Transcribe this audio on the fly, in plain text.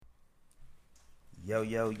Yo,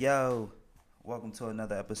 yo, yo. Welcome to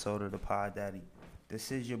another episode of the Pod Daddy.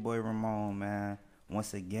 This is your boy Ramon, man.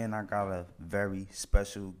 Once again, I got a very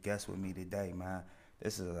special guest with me today, man.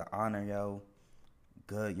 This is an honor, yo.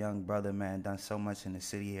 Good young brother, man. Done so much in the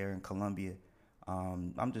city here in Columbia.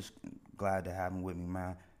 I'm just glad to have him with me,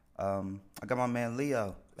 man. I got my man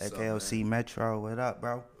Leo, What's up, AKOC man? Metro. What up,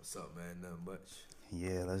 bro? What's up, man? Nothing much.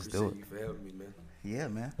 Yeah, let's do Appreciate it. you for having me, man. Yeah,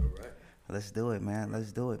 man. All right. Let's do it, man.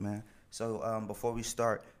 Let's do it, man. So, before we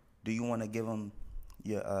start, do you want to give them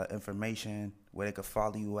your information, where they could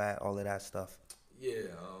follow you at, all of that stuff? Yeah,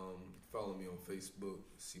 follow me on Facebook,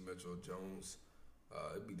 C Metro Jones.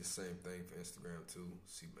 It'd be the same thing for Instagram too,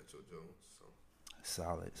 C Metro Jones. So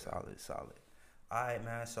Solid. All right,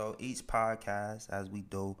 man. So each podcast, as we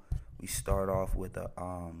do, we start off with a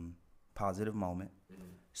positive moment.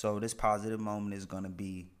 So this positive moment is gonna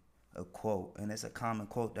be a quote, and it's a common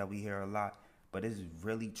quote that we hear a lot, but it's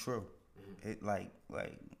really true. It like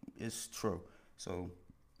it's true. So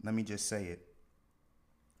let me just say it.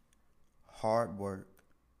 Hard work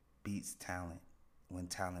beats talent when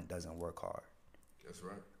talent doesn't work hard. that's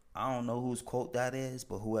right. I don't know whose quote that is,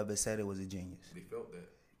 but whoever said it was a genius. They felt that.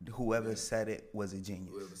 Whoever said it was a genius.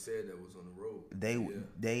 Whoever said that was on the road.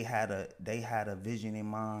 They had a vision in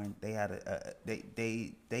mind. They had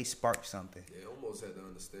they sparked something. They almost had to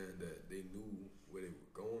understand that they knew where they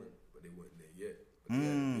were going, but they weren't there yet. But they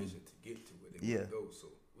had a vision to get to where they want to go. So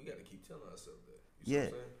we got to keep telling ourselves that. You see what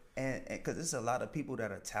I'm saying? And because it's a lot of people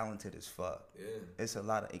that are talented as fuck. Yeah. It's a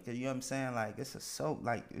lot of, cause you know what I'm saying. Like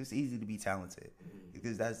it's easy to be talented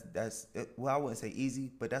because well, I wouldn't say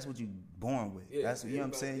easy, but that's what you born with. Yeah, That's you know what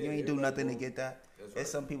I'm saying. yeah, You ain't do everybody nothing to born- get that. That's There's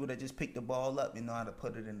right. some people that just pick the ball up and know how to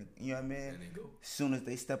put it in the, you know what I mean. And they go. As soon as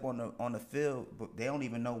they step on the field, but they don't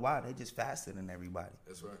even know why. They just faster than everybody.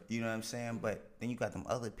 That's right. You know what I'm saying? But then you got them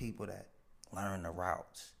other people that learn the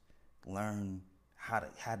routes, learn how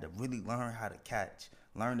to really learn how to catch,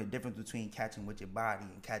 learn the difference between catching with your body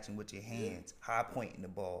and catching with your hands, high pointing the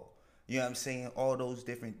ball. You know what I'm saying? All those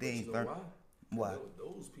different But things. you know why? Why?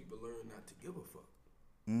 Those people learn not to give a fuck.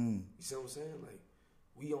 You see what I'm saying? Like,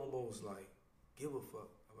 we almost like give a fuck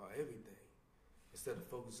about everything instead of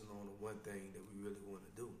focusing on the one thing that we really want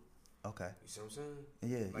to do. Okay. You see what I'm saying?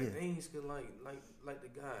 Yeah, Like yeah. things can like the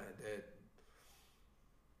guy that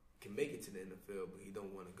can make it to the NFL, but he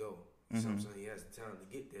don't want to go. You see what I'm saying? He has the talent to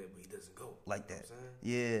get there, but he doesn't go. Like You know that. what I'm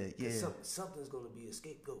saying? Yeah, yeah. Something's gonna be a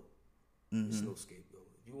scapegoat. There's no scapegoat.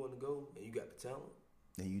 If you want to go and you got the talent,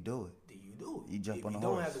 Then you do it. then you do it. You jump if on you the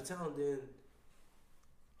don't horse. have the talent, then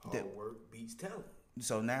hard That- work beats talent.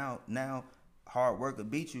 So now hard work will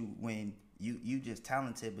beat you when you just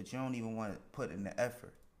talented, but you don't even want to put in the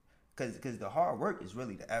effort. Cause the hard work is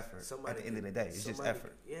really the effort. At the end of the day, it's just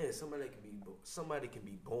effort. Yeah, somebody can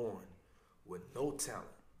be born with no talent,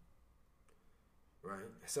 right?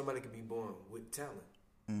 Somebody can be born with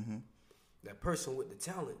talent. That person with the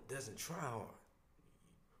talent doesn't try hard.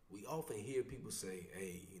 We often hear people say,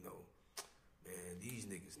 "Hey, man, these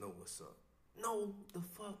niggas know what's up." No, the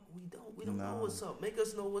fuck we don't. We don't know what's up. Make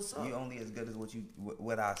us know what's up. You only as good as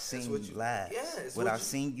what I seen what you you- last. yeah, it's what what I you-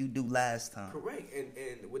 seen you do last time. Correct.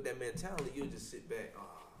 And with that mentality, you'll just sit back.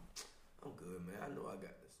 I'm good, man. I know I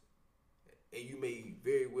got this. And you may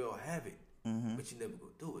very well have it, but you never go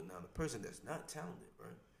do it. Now, the person that's not talented,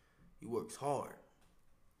 right? He works hard,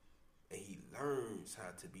 and he learns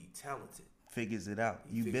how to be talented. Figures it out.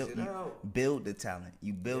 He figures it out. build the talent.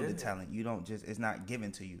 You build the Yeah. talent. You don't just. It's not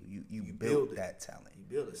given to you. You You build build it. that talent. You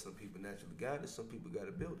build it. Some people naturally got it. Some people got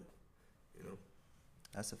to build it.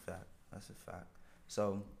 That's a fact.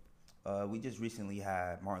 So, we just recently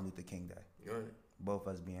had Martin Luther King Day. All right. Both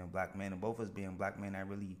us being black men, and both us being black men that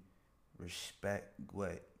really respect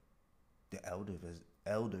what the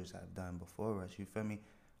elders have done before us. You feel me?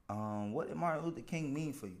 What did Martin Luther King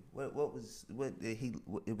mean for you?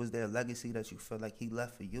 It was there a legacy that you feel like he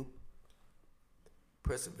left for you?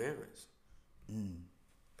 Perseverance.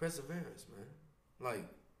 Perseverance, man. Like,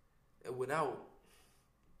 and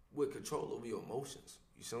with control over your emotions.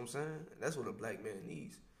 You see what I'm saying? That's what a black man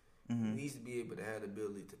needs. He needs to be able to have the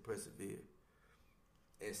ability to persevere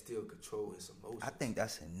and still control his emotions. I think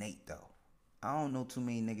that's innate though. I don't know too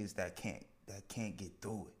many niggas that can't get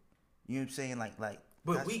through it. You know what I'm saying? Like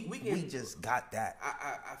But that's- we just got that.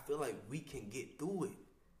 I feel like we can get through it.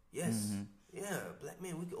 Yes. Yeah, black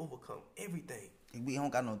man, we can overcome everything. We don't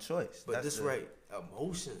got no choice. But That's this right,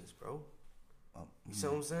 emotions, bro. You see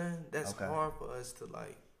what I'm saying? That's Okay. hard for us to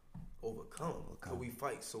like overcome. Cause we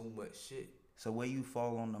fight so much shit. So where you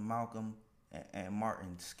fall on the Malcolm and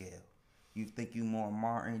Martin scale? You think you more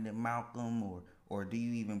Martin than Malcolm, or do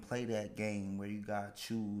you even play that game where you gotta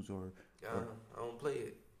choose or I don't play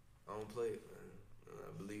it. Man.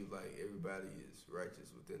 I believe like everybody is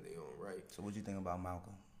righteous within their own right. So what you think about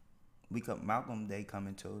Malcolm? Malcolm Day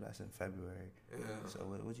coming too. That's in February. Yeah. So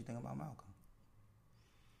what you think about Malcolm?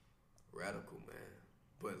 Radical, man.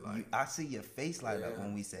 But like, I see your face light up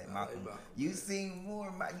when we said Malcolm. Like Malcolm, you seem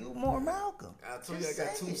more Malcolm. I told you I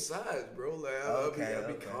got two sides, bro. Like I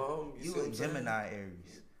be calm. You a Gemini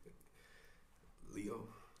Aries. Leo.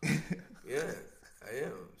 Yeah, I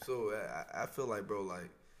am. So I feel like, bro,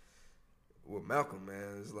 like with Malcolm,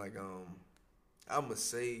 man, it's like I'ma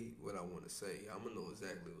say what I want to say. I'ma know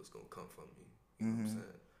exactly what's gonna come from me. You know what I'm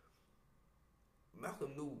saying?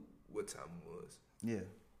 Malcolm knew what time it was. Yeah.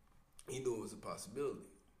 He knew it was a possibility.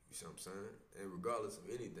 You see what I'm saying? And regardless of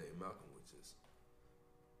anything, Malcolm was just,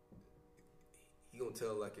 he gonna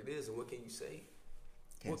tell it like it is. And what can you say?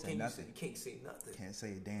 Can't say nothing. You can't say nothing. Can't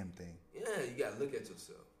say a damn thing. Yeah, you gotta look at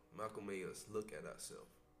yourself. Malcolm made us look at ourselves.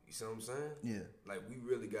 You see what I'm saying? Yeah. Like we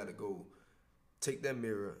really gotta go take that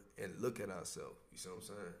mirror and look at ourselves. You see what I'm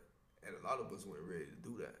saying? And a lot of us weren't ready to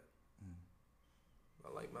do that. I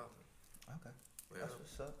like Malcolm. Okay. Yeah. That's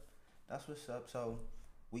what's up. That's what's up. So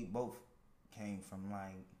we both came from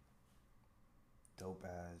like dope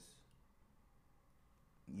ass.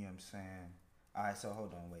 You know what I'm saying? Alright, so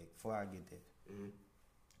hold on, wait. Before I get there.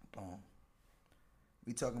 Boom.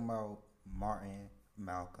 We talking about Martin,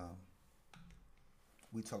 Malcolm.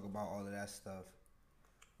 We talk about all of that stuff.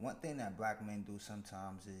 One thing that black men do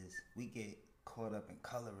sometimes is we get caught up in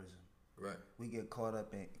colorism. Right. We get caught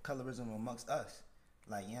up in colorism amongst us.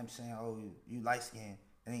 Like, you know what I'm saying? Oh, you light skinned,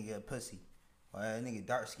 that nigga a pussy. Or that nigga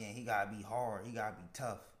dark skinned, he gotta be hard, he gotta be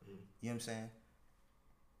tough. You know what I'm saying?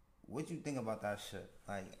 What you think about that shit?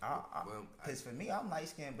 Like, cause for me, I'm light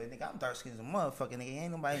skinned, but nigga, I'm dark skinned as a motherfucker, nigga.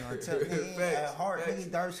 Ain't nobody gonna tell me. At heart, nigga,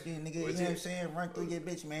 dark skinned, nigga. You know what I'm saying? Run through your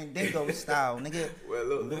bitch, man. Dingo style, nigga. Well,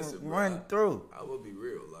 look, listen, run bro, through. I will be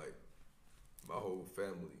real. Like, my whole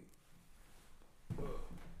family.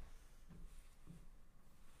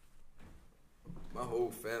 My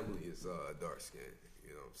whole family is dark skinned.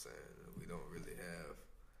 You know what I'm saying? We don't really have.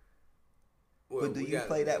 Well, but do you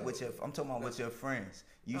play that with your? I'm talking about with your friends.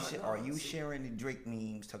 Are you sharing the Drake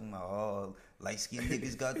memes talking about light skinned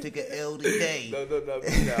niggas got to take an L today? No.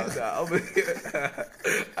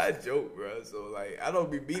 I joke, bro. So like, I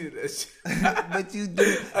don't be beating that shit. But you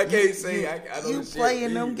do. I can't say I don't. You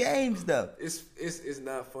playing them games though. It's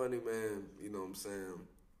not funny, man. You know what I'm saying?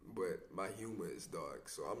 But my humor is dark,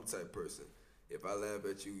 so I'm the type of person. If I laugh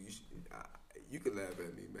at you, you can laugh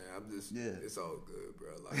at me, man. I'm just, it's all good,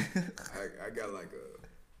 bro. Like, I got like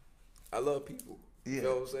I love people. Yeah. You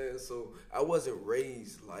know what I'm saying? So I wasn't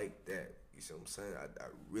raised like that. You see what I'm saying? I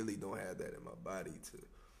really don't have that in my body to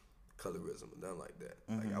colorism or nothing like that.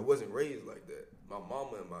 Like I wasn't raised like that. My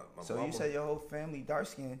mama and my So mama, you say your whole family dark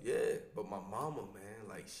skinned? Yeah, but my mama, man,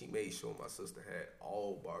 like she made sure my sister had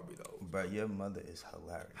all Barbie dolls. But your mother is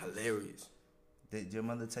hilarious. Hilarious. Did your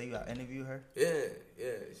mother tell you I interviewed her? Yeah.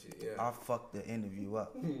 I fucked the interview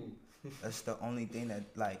up. That's the only thing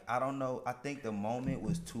that, like, I don't know. I think the moment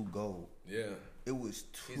was too gold. Yeah. It was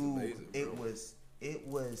too. She's amazing, bro. It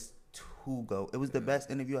was too gold. It was the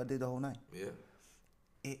best interview I did the whole night.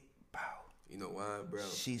 Yeah. Wow. You know why, bro?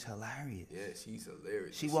 She's hilarious. Yeah, she's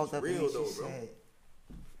hilarious. She walked up real to me. though, She bro. said,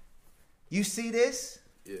 "You see this?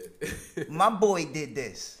 Yeah. My boy did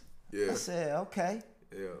this." Yeah. I said, "Okay."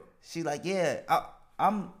 Yeah. She like, "Yeah,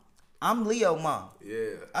 I'm Leo mom."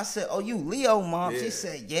 Yeah. I said, "Oh, you Leo mom?" Yeah. She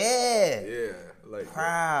said, "Yeah." Yeah. Like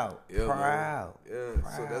Proud. Yeah, Proud. Man. Yeah.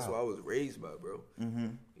 Proud. So that's what I was raised by, bro. Mm-hmm.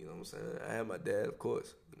 You know what I'm saying? I had my dad, of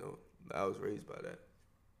course. You know, I was raised by that.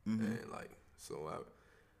 Mm-hmm. And like, so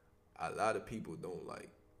a lot of people don't like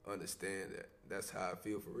understand that. That's how I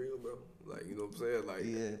feel for real, bro. Like, you know what I'm saying? Like,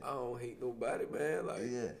 I don't hate nobody, man. Like,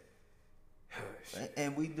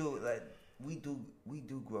 and we do like. We do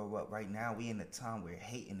grow up right now. We in a time where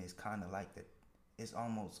hating is kind of like it's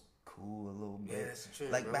almost cool a little bit. Yeah, that's the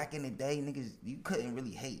trend, like bro. Back in the day, niggas, you couldn't really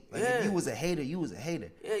hate. Like if you was a hater, you was a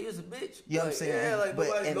hater. Yeah, you was a bitch. You know what I'm saying? Yeah, like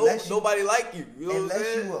but nobody like you. You know what I'm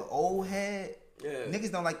saying? Unless you an old head. Yeah.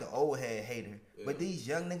 Niggas don't like the old head hater. Yeah. But these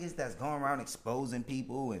young niggas that's going around exposing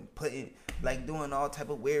people and doing all type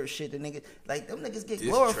of weird shit to niggas, like them niggas get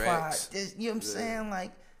glorified. You know what I'm saying?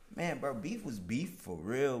 Like, man, bro, beef was beef for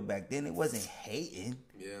real back then. It wasn't hating.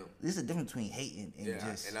 Yeah. There's a difference between hating and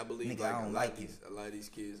just. And I believe nigga, I don't like it. A lot of these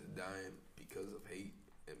kids are dying because of hate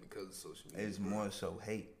and because of social media. It's more so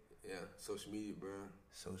hate. Yeah, social media, bro.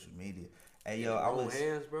 Social media. Hey, yo, I was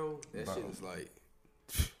hands, bro. That shit is like.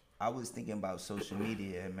 I was thinking about social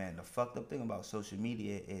media, and man, the fucked up thing about social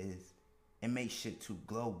media is it makes shit too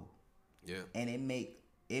global. Yeah. And it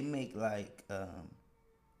make like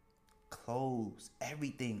clothes,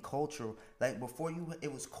 everything cultural. Like before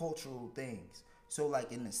it was cultural things. So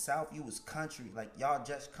like in the South, you was country. Like y'all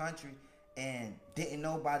just country, and didn't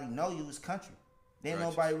nobody know you was country. Didn't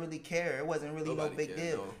nobody really care. It wasn't really no big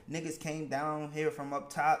deal. No. Niggas came down here from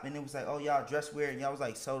up top, and it was like, oh, y'all dress weird, and y'all was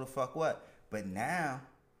like, so the fuck what? But now,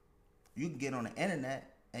 you can get on the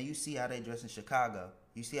internet, and you see how they dress in Chicago.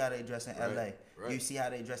 You see how they dress in L.A. Right. You see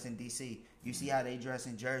how they dress in D.C. You see how they dress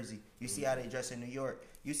in Jersey. You see how they dress in New York.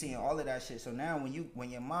 You seeing all of that shit. So now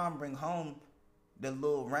when your mom bring home the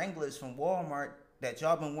little Wranglers from Walmart that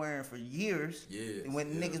y'all been wearing for years,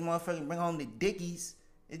 when niggas motherfucking bring home the Dickies,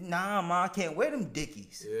 nah, ma, I can't wear them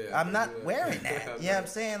Dickies. I'm not wearing that. You know what I'm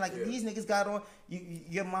saying? Like these niggas got on,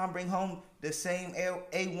 your mom bring home the same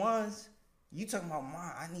A1s. You talking about,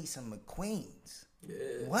 ma, I need some McQueens.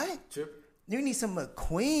 Yeah. What? Tripping. You need some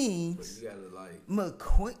McQueens. But you gotta like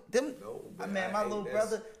McQueen. Them. No, man, my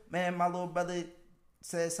little brother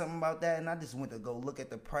said something about that, and I just went to go look at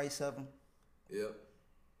the price of them. Yep.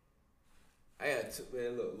 I had to,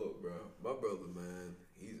 man. Look, bro. My brother, man.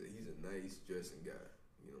 He's a nice dressing guy.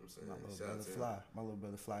 You know what I'm saying? My little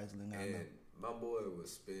brother fly. And my boy would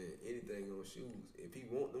spend anything on shoes. If he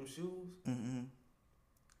want them shoes,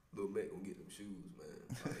 Lil Mac gonna get them shoes, man.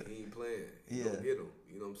 Like, he ain't playing. He gonna get them.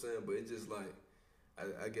 You know what I'm saying? But it's just like,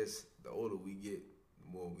 I guess the older we get,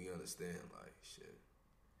 the more we understand. Like, shit,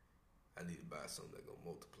 I need to buy something that gonna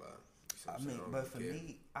multiply. I mean, but for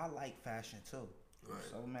me, I like fashion too. Right.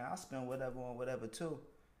 So man, I spend whatever on whatever too.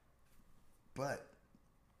 But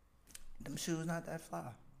them shoes not that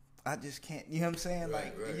fly. I just can't. You know what I'm saying?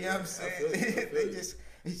 Right, you know what I'm saying?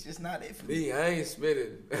 It's just not it for me. I ain't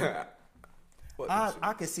spending.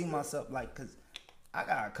 I could see myself like, cause I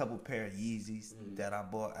got a couple pair of Yeezys that I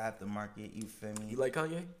bought aftermarket. You feel me? You like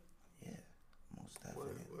Kanye? Yeah, most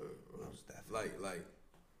definitely. Word. Most definitely. Like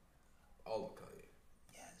all of Kanye.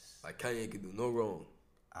 Yes. Like Kanye can do no wrong.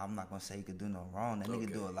 I'm not gonna say he could do no wrong. That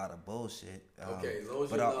nigga do a lot of bullshit. Okay,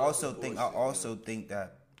 but I also think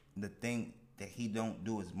that the thing that he don't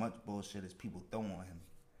do as much bullshit as people throw on him.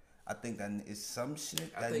 I think that it's some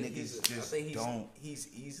shit that niggas just don't. He's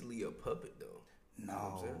easily a puppet though.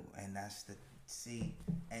 No, and that's the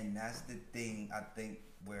thing I think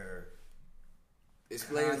where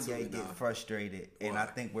Kanye get frustrated, and I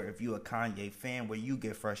think where if you a Kanye fan, where you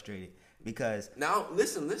get frustrated because now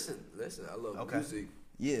listen. I love music.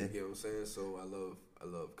 Yeah, you know what I'm saying. So I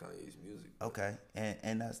love Kanye's music. Okay,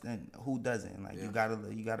 and that's then who doesn't like you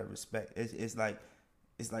gotta respect. It's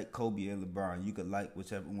like Kobe and LeBron. You could like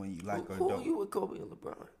whichever one you like or don't. Who you with Kobe and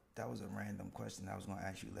LeBron? That was a random question I was gonna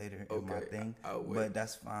ask you later in my thing. But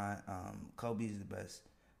that's fine. Kobe is the best.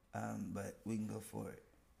 But we can go for it.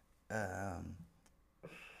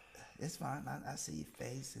 It's fine. I see your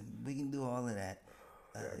face, and we can do all of that.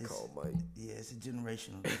 Yeah, it's a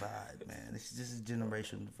generational divide, man. It's just a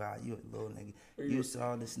generational divide. You a little nigga. You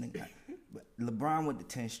saw this nigga. But LeBron went to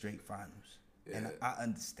 10 straight finals, and I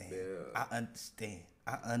understand. Yeah.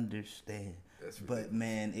 I understand. But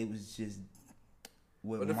man, it was just.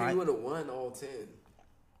 But if he would have won all 10,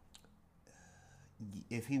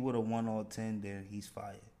 if he would have won all 10, then he's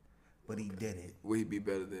fired. But he didn't. Would he be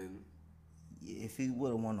better than? If he would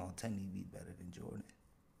have won all 10, he'd be better than Jordan.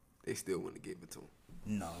 They still wouldn't have gave it to him.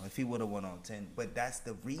 No, if he would have won all 10. But that's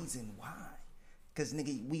the reason why. Because,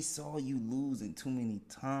 nigga, we saw you losing too many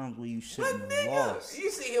times where you shouldn't have lost. You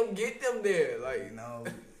see him get them there. Like, no,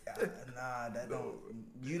 that don't.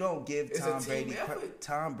 You don't give Tom Brady.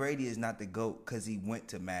 Tom Brady is not the GOAT because he went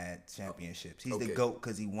to mad championships. He's the GOAT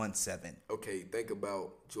because he won 7. Okay, think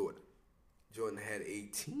about Jordan. Jordan had a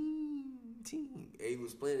team. He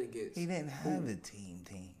was playing against. He didn't have a team.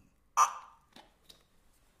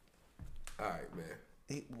 All right, man.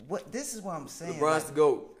 This is what I'm saying. LeBron's the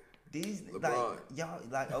GOAT. These y'all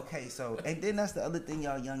okay, so and then that's the other thing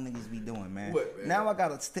y'all young niggas be doing, man. What, man? Now I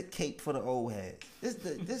got a stick cape for the old heads. This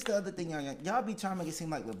the other thing y'all be trying to make it seem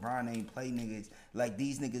like LeBron ain't play niggas like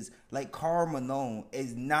these niggas like Karl Malone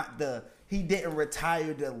is not he didn't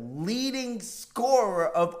retire the leading scorer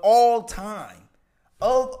of all time.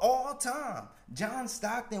 John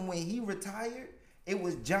Stockton when he retired. It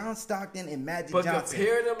was John Stockton and Magic Johnson.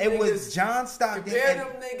 It was John Stockton. Compare them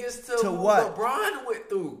niggas to what LeBron went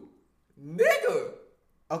through. Nigga.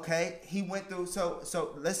 Okay, he went through. So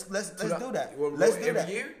let's do that. Let's do that.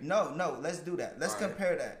 Year? No, let's do that. Let's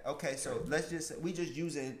compare that. Okay, so we just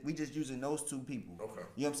using those two people. Okay.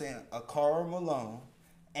 You know what I'm saying? A Karl Malone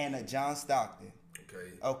and a John Stockton.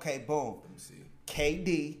 Okay, boom. Let me see.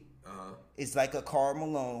 KD is like a Karl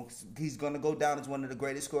Malone. He's gonna go down as one of the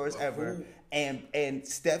greatest scorers ever. And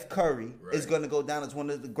Steph Curry is going to go down as one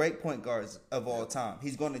of the great point guards of all time.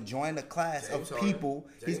 He's going to join a class of people.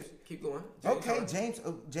 Keep going.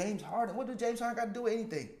 James Harden. What did James Harden got to do with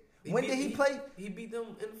anything? When did he play? He beat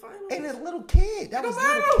them in the finals. And a little kid. That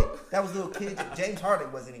was little kid. James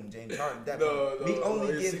Harden wasn't even James Harden. We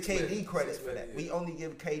only give KD credit for that. We only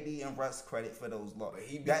give KD and Russ credit for those losses.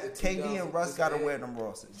 KD and Russ got to wear them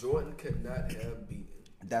losses. Jordan could not have beaten.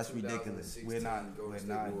 That's ridiculous. We're not doing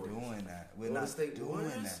that. We're not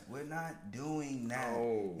doing that.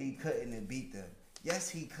 No. He couldn't have beat them. Yes,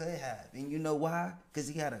 he could have. And you know why? Because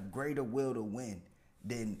he had a greater will to win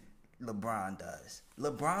than LeBron does.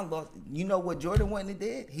 LeBron lost. You know what Jordan wouldn't have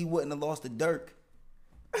did? He wouldn't have lost to Dirk.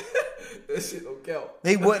 That shit don't count.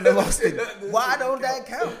 He wouldn't have lost it. Why don't that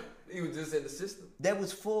count? He was just in the system. That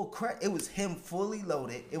was full credit. It was him fully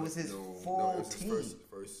loaded. It was his full team.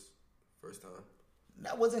 First time.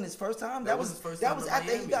 That wasn't his first time. That was his first that time was in after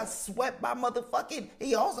Miami. he got swept by motherfucking.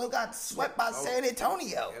 He also got swept by San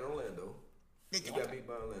Antonio. And Orlando. He got beat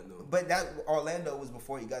by Orlando. But that Orlando was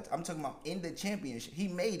before he got. I'm talking about in the championship. He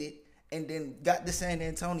made it and then got to San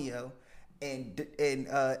Antonio, and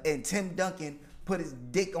Tim Duncan put his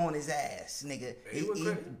dick on his ass, nigga.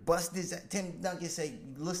 He busted his. Tim Duncan say,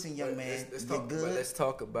 "Listen, young man, you're good." But let's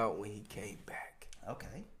talk about when he came back.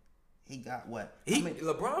 Okay. He got what?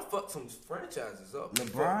 LeBron fucked some franchises up. He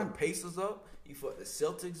fucked the Pacers up. He fucked the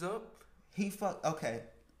Celtics up. Okay,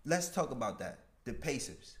 let's talk about that. The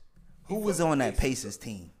Pacers. Who was on that Pacers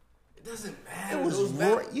team? It doesn't matter. It was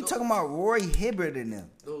Roy. You talking about Roy Hibbert and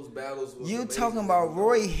them? Those battles. You talking about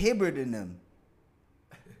Roy Hibbert and them?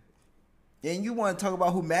 And you want to talk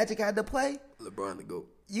about who Magic had to play? LeBron to go.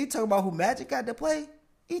 You talking about who Magic had to play?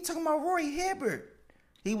 You talking about Roy Hibbert?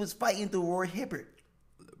 He was fighting through Roy Hibbert.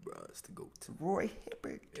 LeBron's to go to. Roy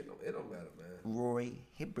Hibbert. It don't matter, man. Roy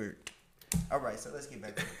Hibbert. All right, so let's get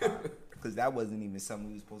back to the pod because that wasn't even something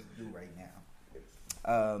we were supposed to do right now.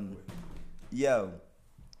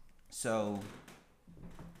 So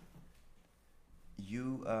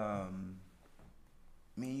you,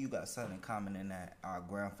 me and you got something in common in that our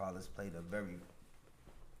grandfathers played a very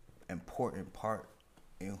important part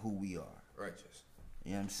in who we are. Righteous.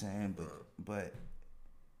 You know what I'm saying? But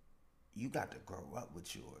you got to grow up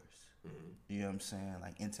with yours. Mm-hmm. You know what I'm saying?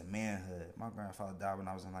 Like into manhood. My grandfather died when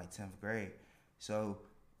I was in like 10th grade. So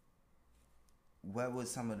what was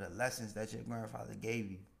some of the lessons that your grandfather gave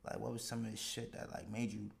you? Like what was some of the shit that like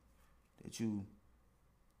made you that you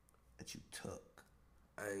took?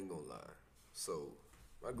 I ain't gonna lie. So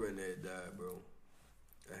my granddad died, bro.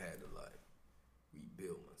 I had to like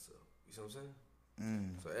rebuild myself. You see what I'm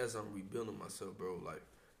saying? So as I'm rebuilding myself, bro, like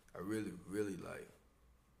I really, really like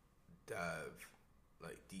dive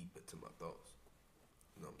like deep into my thoughts.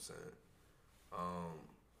 You know what I'm saying?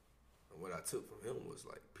 And what I took from him was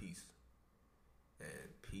like peace.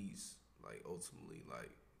 And peace like ultimately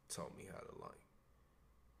like taught me how to like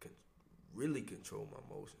really control my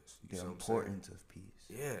emotions. You The see what importance of peace.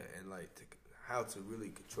 Yeah, and like how to really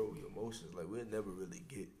control your emotions. Like we'll never really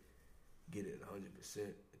get it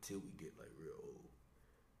 100% until we get like real old.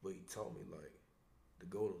 But he taught me like the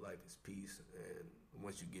goal of life is peace, and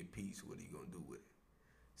once you get peace, what are you gonna do with it?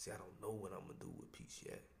 See, I don't know what I'm gonna do with peace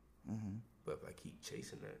yet. But if I keep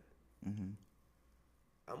chasing that,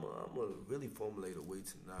 I'm gonna really formulate a way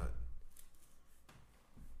to not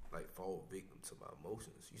like fall victim to my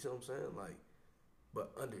emotions. You see what I'm saying? Like,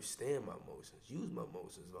 but understand my emotions. Use my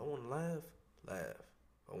emotions. If I want to laugh, laugh.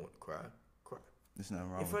 If I want to cry, cry. There's nothing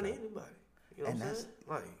wrong in front with of that. anybody. You know what I'm saying?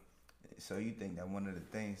 Like, so you think that one of the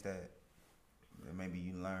things that maybe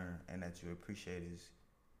you learn and that you appreciate is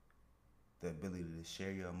the ability to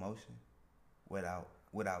share your emotion without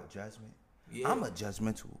judgment? Yeah. I'm a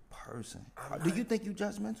judgmental person. Do you think you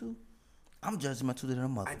judgmental? I'm judgmental to the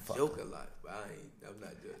motherfucker. I joke a lot, but I'm not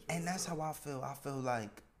judgmental. And that's how I feel. I feel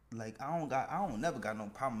like I don't never got no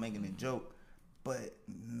problem making a joke, but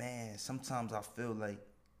man, sometimes I feel like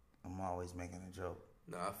I'm always making a joke.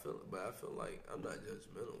 No, I feel like I'm not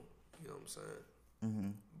judgmental. You know what I'm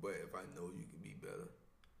saying? But if I know you can be better,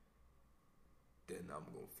 then I'm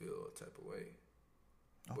gonna feel a type of way.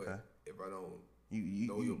 Okay. But if I don't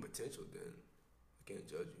know your potential, then I can't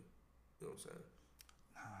judge you. You know what I'm saying?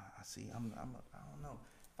 Nah, I see. I don't know.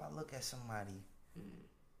 If I look at somebody,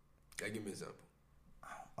 give me an example.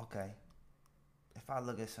 Okay. If I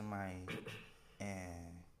look at somebody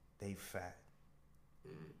and they fat,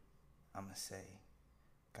 I'm gonna say,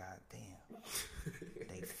 God damn,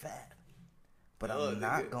 they fat. But I'm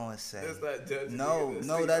not gonna say. That's not judging.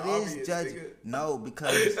 No, that is judging. No,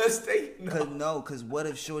 because that's because what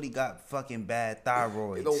if Shorty got fucking bad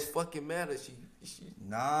thyroid? It don't fucking matter.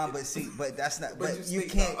 Nah, but see, but that's not. But But you you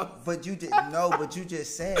stay can't. off. But you just no. But you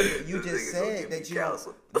just said. You just Niggas gonna said give me that you.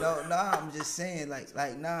 counsel. No, nah. I'm just saying, like,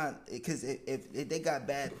 nah. Because if they got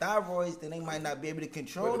bad thyroids, then they might not be able to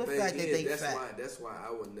control the thing fact that they that's fat. that's why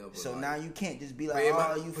I would never. So like, now you can't just be but like,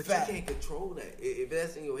 oh, you but fat. you can't control that. If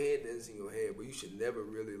that's in your head, then it's in your head. But you should never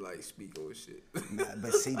really like speak on shit. Nah,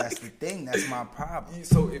 but see, that's the thing. That's my problem.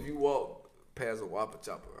 So if you walk past a Whopper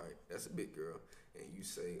Chopper, right? That's a big girl, and you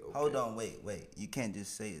say, okay, Hold on, wait. You can't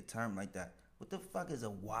just say a term like that. What the fuck is a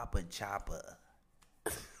Whopper Chopper?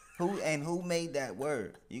 Who made that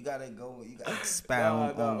word? You gotta go. You gotta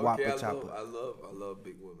expound on Whopper okay, Chopper. I love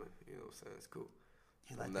big women. You know what I'm saying? It's cool.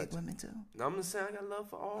 You like big women too? No, I'm just saying I got love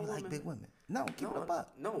for all You women. like big women? No, keep it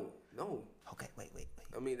up. No. Okay, wait.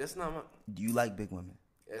 I mean, that's not my. Do you like big women?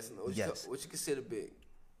 That's not Yes. what you consider big.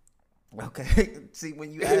 Okay. See,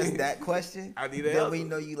 when you ask that question, I need an then answer. we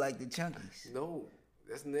know you like the chunkies. No,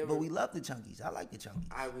 that's never. But we love the chunkies. I like the chunkies.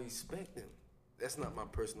 I respect them. That's not my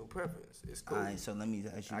personal preference. It's cool. All right, so let me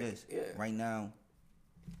ask you this. Yeah. Right now,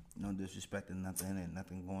 no disrespecting nothing and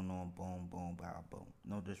nothing going on. Boom, boom, bow, boom.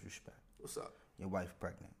 No disrespect. What's up? Your wife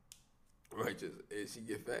pregnant. Righteous. And she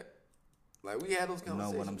get fat. Like we had those You know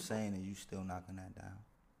conversations. what I'm saying is you still knocking that down.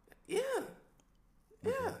 Yeah.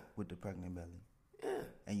 Yeah. With the pregnant belly. Yeah.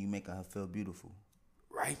 And you making her feel beautiful.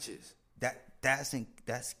 Righteous.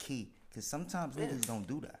 That's key. Cause sometimes niggas don't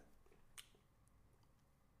do that.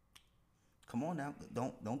 Come on now,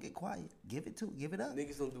 don't get quiet. Give it up.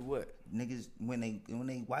 Niggas don't do what? Niggas when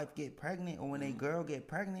they wife get pregnant or when they girl get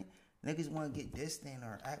pregnant, niggas want to get distant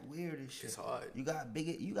or act weird and shit. It's hard. You got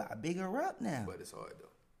bigger up now. But it's hard though.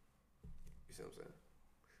 You see what I'm saying?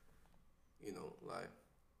 You know, like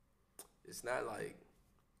it's not like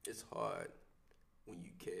it's hard when you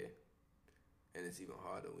care, and it's even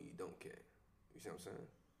harder when you don't care. You see what I'm saying?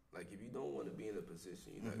 Like if you don't want to be in a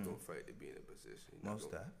position, you're not gonna fight to be in a position. You're not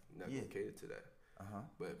gonna cater to that.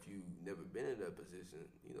 But if you never been in that position,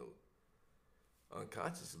 you know,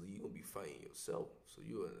 unconsciously you're gonna be fighting yourself. So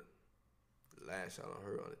you're gonna lash out on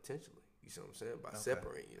her unintentionally. You see what I'm saying? By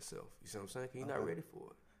separating yourself. You see what I'm saying? 'Cause you're not ready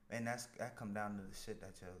for it. And that come down to the shit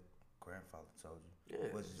that your grandfather told you.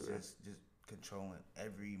 Yeah, was just controlling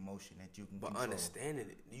every emotion that you can but control. understanding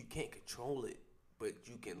it, you can't control it, but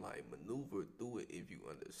you can like maneuver through it if you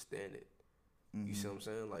understand it. You see what I'm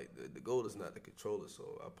saying? Like the goal is not to control it.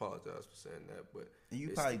 So I apologize for saying that, but And you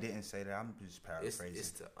probably didn't say that. I'm just paraphrasing.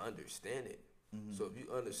 it's to understand it. So if you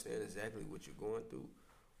understand exactly what you're going through,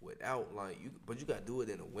 without like but you gotta do it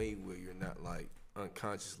in a way where you're not like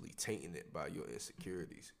unconsciously tainting it by your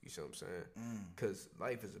insecurities. You see what I'm saying? Because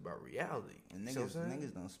life is about reality. And You see what I'm saying?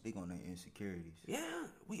 niggas don't speak on their insecurities. Yeah,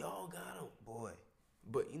 we all got them. Boy,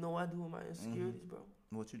 But you know what I do with my insecurities, bro?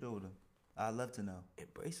 what you do with them? I'd love to know.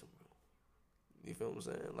 Embrace them, bro. You feel what I'm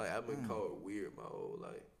saying? Like I've been called weird my whole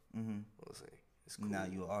life. I'm saying it's cool. Now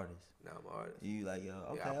you an artist. Now I'm an artist. You like, yo,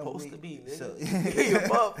 okay. Yeah, I'm supposed to be, nigga. So, Yeah,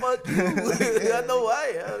 fuck you. I know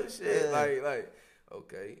I am. Shit. Yeah. Like,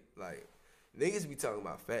 okay. Like, niggas be talking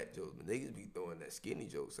about fat jokes, but niggas be throwing that skinny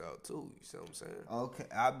jokes out too. You see what I'm saying? okay,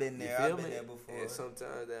 I've been You there. feel I've been me? there before. And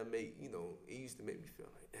sometimes that make, it used to make me feel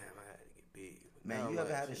like, damn, I had to get big. But now Man, I'm you ever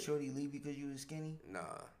like, had a shit. shorty leave because you was skinny? Nah,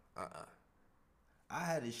 I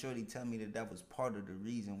had a shorty tell me that was part of the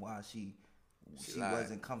reason why she lied.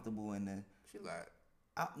 wasn't comfortable in the. She like,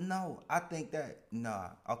 No, I think that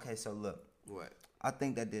Okay, so look, what? I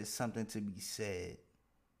think that there's something to be said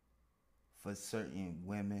for certain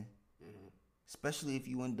women, especially if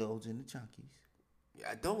you indulge in the junkies. Yeah,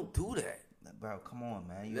 I don't do that. Bro, come on,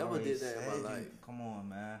 man. You Never already did that in my said life. Come on,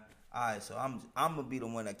 man. All right, so I'm gonna be the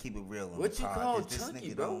one that keep it real on What the you pod, call 'cause this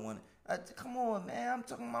chunky, nigga bro? don't want come on, man. I'm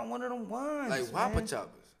talking about one of them ones. Like Whopper man.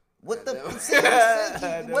 choppers. What the? Never- See what I'm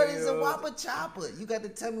saying? I What know is you a know. Whopper chopper? You got to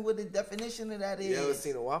tell me what the definition of that is. You ever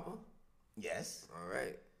seen a Whopper? Yes. All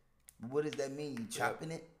right. What does that mean? You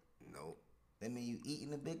chopping it? No. That mean you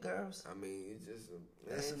eating the big girls? I mean, it's just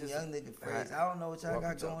That's some just young nigga phrase. I don't know what y'all Whopper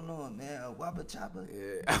got chopper. going on, man. A Whopper chopper.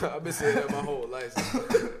 Yeah, I've been saying that my whole life.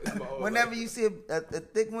 It's my whole Whenever life. you see a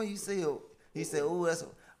thick one, you see he said, "Oh, that's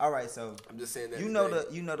all right." So I'm just saying that. you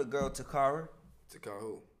know the girl Takara. Takara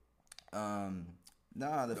who?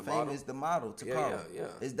 Nah, the model? famous the model Takara. Yeah.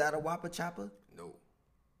 Is that a Whopper chopper? No.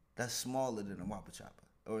 That's smaller than a Whopper chopper,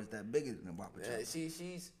 or is that bigger than a Whopper chopper? Yeah,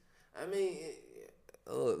 she's. I mean,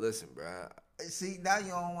 listen, bro. See, now you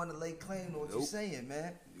don't want to lay claim to what you're Nope. saying,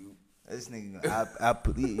 man. Nope. This nigga, I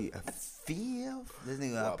plead a fifth. This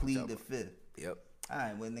nigga, I Whopper plead chopper. the fifth. Yep. All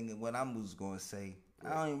right, well, nigga, what I was gonna say, I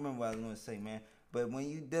don't even remember what I was gonna say, man. But when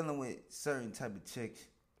you dealing with certain type of chicks,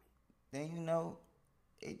 then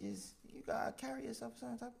it just you gotta carry yourself a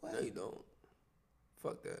certain type of way. No, you don't.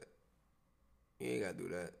 Fuck that. You ain't gotta do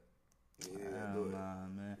that. You ain't gotta do it. Nah,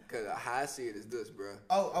 man. Cause how I see it is this, bro.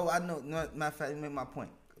 I know. No, matter of fact, you made my point.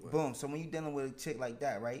 What? Boom. So when you dealing with a chick like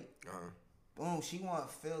that, right? Boom. She want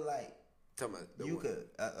to feel like you could,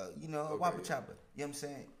 a Whopper chopper. You know what I'm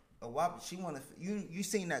saying? A Whopper. She want to. You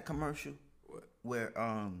seen that commercial? What? Where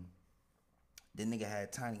the nigga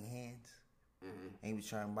had tiny hands, and he was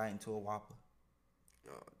trying to bite into a Whopper.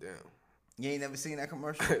 Oh damn. You ain't never seen that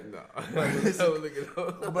commercial? No. But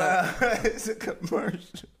it's a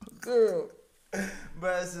commercial. Girl.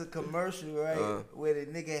 But it's a commercial, right? Where the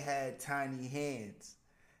nigga had tiny hands.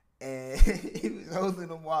 And he was holding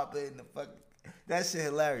a Whopper in the fucking... That shit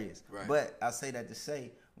hilarious. Right. But I say that to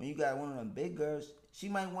say, when you got one of them big girls, she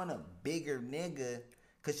might want a bigger nigga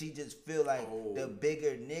because she just feel like the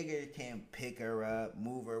bigger nigga can pick her up,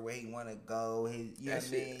 move her where he want to go. You know what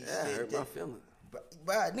I mean? Yeah, hurt my feelings.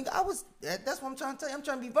 But nigga, that's what I'm trying to tell you. I'm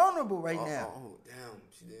trying to be vulnerable right now. Oh, damn.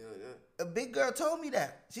 She did that. A big girl told me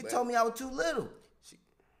that. She told me I was too little.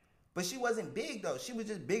 But she wasn't big, though. She was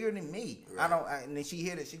just bigger than me. Right. And then she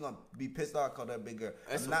hear that, she going to be pissed off, call her a big girl.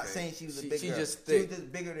 I'm not saying she was a big girl. She was just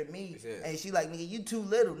bigger than me. Yeah. And she like, nigga, you too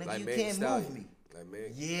little. Nigga, like you can't move me. Like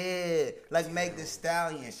Meg? Yeah. Like Meg Thee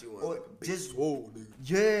Stallion. She or like a big just swole, nigga.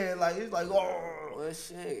 Yeah, like, it's like, oh. Well,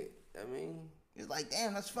 shit. I mean... It's like,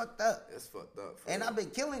 damn, that's fucked up. That's fucked up. And I'm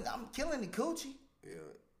killing the coochie. Yeah.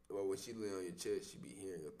 Well, when she lay on your chest, she be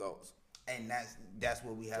hearing your thoughts. And that's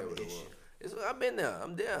what we have an issue. I've been there.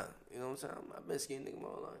 I'm there. You know what I'm saying? I've been skinny nigga my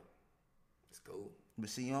whole life. It's cool. But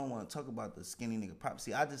see, you don't want to talk about the skinny nigga pop.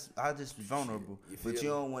 See, I just was vulnerable, but you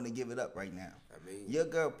don't want to give it up right now. I mean, your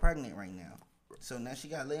girl pregnant right now, so now she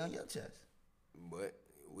got to lay on your chest. But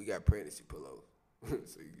we got pregnancy pillows.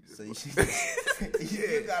 So you just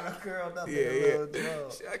you got her curled up in a little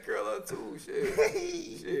dog. Shit, I curl up too. Shit.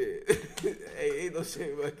 Hey, ain't no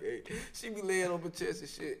shame about it. She be laying on my chest and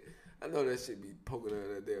shit. I know that shit be poking her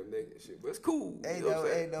in that damn neck and shit, but it's cool.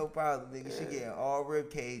 Ain't no problem, nigga. She getting all rib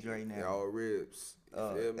cage right now. Yeah, all ribs.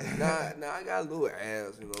 You feel me? Nah, I got a little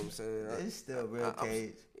ass, you know what I'm saying? It's still rib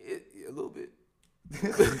cage. A little bit. A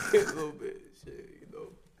little bit. Shit, you know.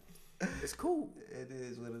 It's cool. It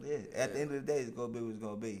is what it is. At the end of the day, it's gonna be what it's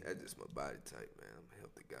gonna be. That's just my body type, man. I'm a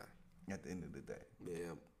healthy guy. At the end of the day.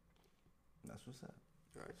 Yeah. That's what's up.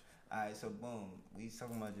 Right. Alright, so boom. We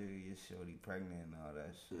talking about your shorty pregnant and all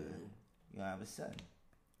that shit. Mm-hmm. You gonna have a son.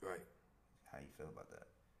 Right. How you feel about that?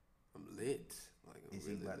 I'm lit. Like I'm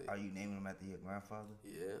really lit. Are you naming him after your grandfather?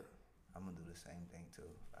 Yeah. I'm gonna do the same thing too.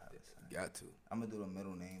 Got to. I'm gonna do the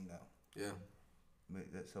middle name though. Yeah.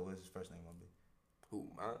 So what's his first name gonna be? Who,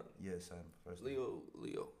 mine? Yeah, son. First Leo.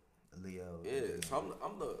 Yeah. So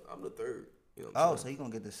I'm the third. You know what I'm saying? So he gonna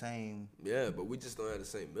get the same. Yeah, but we just don't have the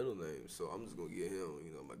same middle name, so I'm just gonna get him,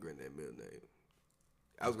 my granddad middle name.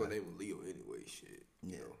 I was gonna name him Leo anyway, shit.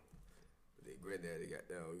 Yeah. But then granddaddy got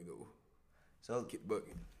down, So get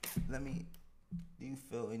bucking. Do you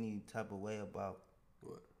feel any type of way about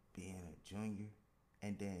what? Being a junior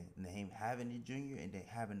and then having a junior and then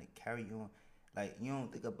having to carry on? Like, you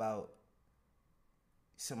don't think about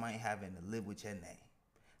somebody having to live with your name.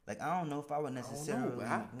 Like, I don't know if I would necessarily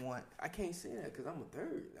want... I can't say that because I'm a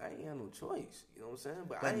third. I ain't have no choice. You know what I'm saying?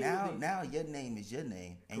 But now your name is your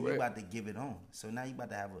name, and you about to give it on. So now you about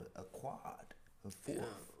to have a quad, a fourth. Yeah,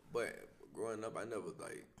 but growing up, I never,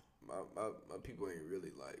 like... My people ain't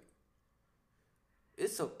really, like...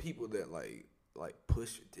 It's some people that, like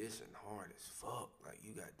push tradition hard as fuck. Like,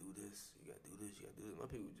 you gotta do this, you gotta do this, you gotta do this. My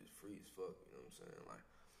people just free as fuck, you know what I'm saying? Like,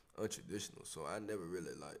 untraditional. So I never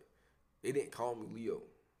really, like... They didn't call me Leo.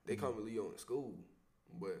 They call me Leo in school,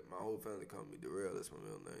 but my whole family call me Darrell. That's my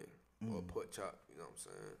middle name. Or Pork Chop, you know what I'm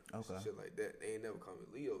saying? Okay. Shit like that. They ain't never call me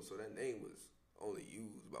Leo, so that name was only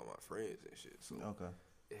used by my friends and shit. So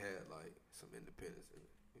it had like some independence in it,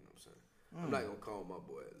 you know what I'm saying? I'm not gonna call my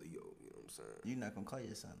boy Leo, you know what I'm saying? You not gonna call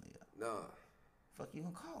your son Leo? Nah. Fuck you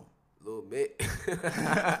gonna call him? Lil Met.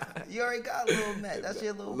 You already got Lil Met. That's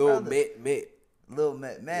your little brother. Met. Lil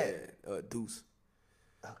Met. Yeah, Deuce.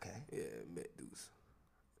 Okay. Yeah, Met Deuce.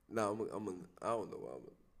 No, I don't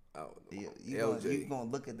know. You gonna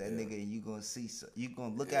look at that nigga and you gonna see. You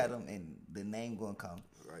gonna look at him and the name gonna come.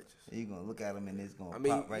 Righteous. You gonna look at him and it's gonna.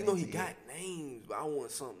 Pop right he got names, but I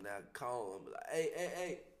want something that I can call him. Like,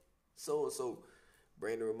 hey, so and so,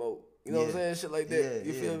 bring the remote. You know what I'm saying? Shit like that.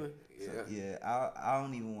 You feel me? Yeah. So, I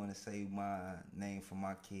don't even want to say my name for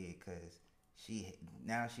my kid because she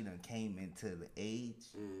done came into the age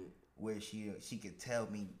where she could tell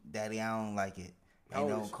me, Daddy, I don't like it. And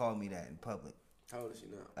don't call me that in public. How old is she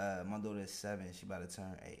now? My daughter is 7. She about to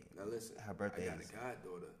turn 8. Now listen, her birthday I got a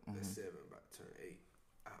goddaughter that's 7, about to turn 8.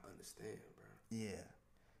 I understand, bro. Yeah.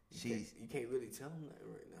 You can't really tell them that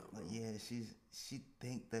right now, bro. Yeah, she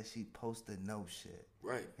think that she supposed to know shit.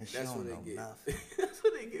 Right. And she That's don't when know they get nothing. that's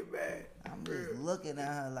when they get mad. I'm just looking at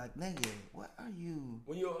her like, nigga, what are you?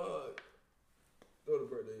 When your daughter's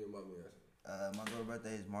birthday, your mommy asking. My girl's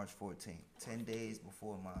birthday is March 14th, 10 days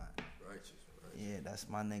before mine. Righteous. Yeah, that's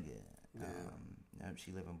my nigga. Yeah.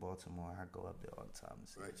 She live in Baltimore. I go up there all the time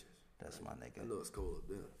to see. Righteous. That's my nigga. I know it's cold up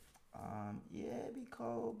there. Yeah, it be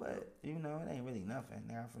cold, but you know, it ain't really nothing.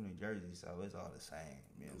 Nigga, I'm from New Jersey, so it's all the same.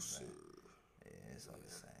 You know what I'm saying? Yeah, it's all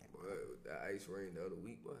the same. Boy, that ice rain the other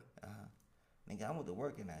week, boy. Nigga, I went to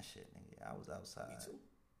work in that shit, nigga. I was outside. Me too.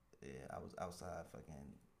 Yeah, I was outside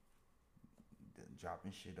fucking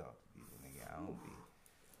dropping shit off to people, nigga. I don't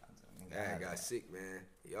be. I got sick, man.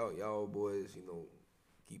 Y'all boys, you know,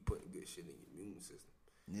 keep putting good shit in your immune system.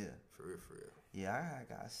 Yeah. For real. Yeah, I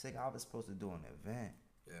got sick. I was supposed to do an event.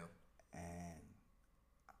 Yeah. And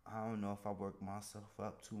I don't know if I worked myself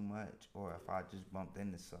up too much or if I just bumped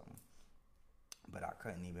into something. But I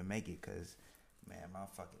couldn't even make it because, man, my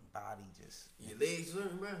fucking body just... Your legs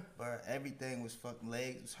hurting, bro? But everything was fucking...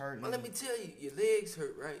 Legs was hurting. Well, let me tell you, your legs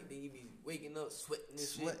hurt, right? Then you be waking up, sweating and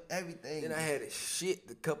shit. Everything. Then I had a shit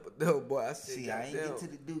the cup of dough, boy. I said, see, I ain't get to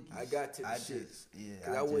the dookies. I got to the shit.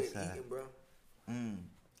 Because I wasn't eating, bro.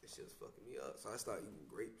 That shit was fucking me up. So I started eating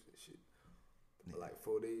grapes and shit. For like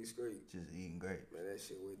 4 days straight. Just eating grapes. Man, that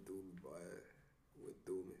shit went through me, boy. Went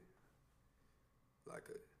through me. Like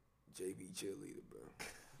a JV cheerleader, bro.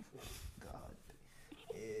 God.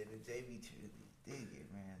 Yeah, the JV cheerleader did get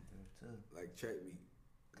ran through, too. Like track meet.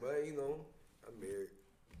 But, you know, I'm married.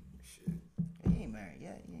 Shit. You ain't married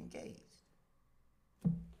yet. You engaged.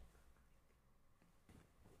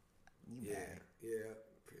 You married. Yeah,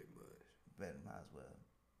 pretty much. Better, might as well.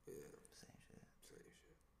 Yeah. Same shit.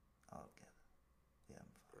 All together. Yeah, I'm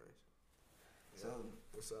fine. Right. So,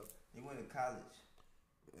 what's up? You went to college.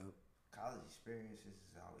 Yep. College experiences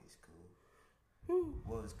is always cool. Whew.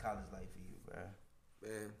 What was college like for you, bro?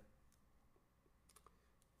 Man,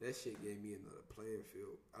 that shit gave me another playing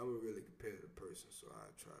field. I'm a really competitive person, so I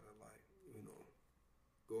try to, like, you know,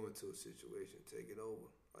 go into a situation, take it over,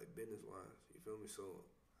 like business-wise. You feel me? So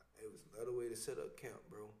it was another way to set up camp,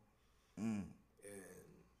 bro. And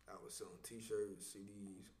I was selling T-shirts,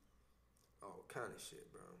 CDs, all kind of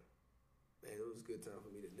shit, bro. Man, it was a good time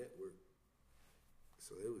for me to network.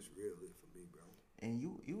 So it was real lit for me, bro. And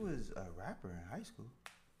you was a rapper in high school?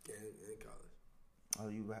 Yeah, in college. Oh,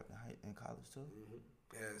 you rapped in college too?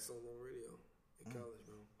 Mm-hmm. I had a song on radio in college,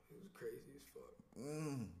 bro. It was crazy as fuck.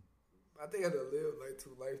 I think I done lived like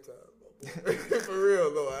 2 lifetimes, my boy. For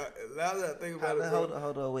real, though. Now that I think about it, bro.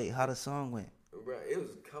 Hold on, wait. How the song went? Bro, it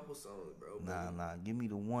was a couple songs, bro. Nah. Give me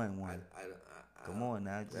the one. Come on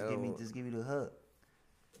now. Just give me the hook.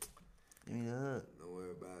 Give me the hook. Don't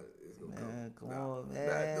worry about it. It's gonna come on, man.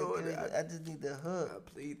 I just need the hook. I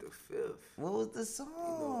plead the fifth. What was the song? You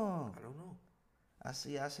know, I don't know. I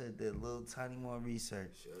should have did a little tiny more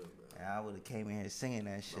research. Shut up, bro. And I would have came in here singing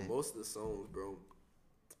that shit. Most of the songs, bro,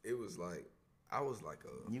 it was like, I was like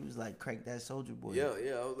a... You was like Crank That Soldier Boy. Yeah,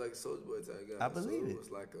 I was like a Soldier Boy type guy. I believe it.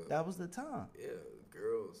 Was like a... That was the time. Yeah,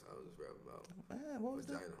 girls, I was rapping about. Man, what was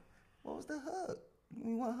the hook? Give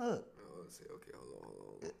me one hook. Oh, let's see. Okay, hold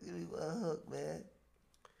on. Give me one hook, man.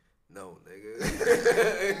 No, nigga. I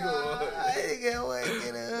ain't gonna wait,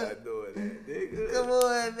 get up. Not doing that, nigga. Come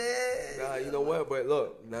on, man. Nah, you know what? But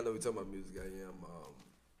look, now that we talking about music, I am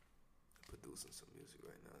producing some music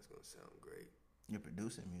right now. It's gonna sound great. You're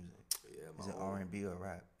producing music? Yeah, Is it R&B or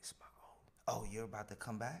rap? It's my own. Oh, you're about to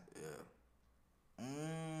come back? Yeah.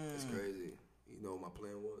 It's crazy. You know what my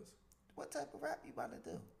plan was? What type of rap you about to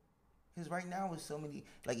do? Because right now it's so many,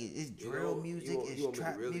 like it's drill music, it's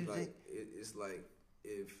trap music. Like, it's like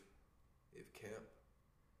if Camp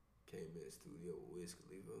came in the studio with Wiz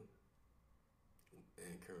Khalifa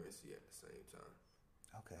and Currency at the same time.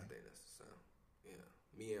 Okay. I think that's the sound. Yeah.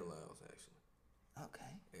 Me and Lyles, actually.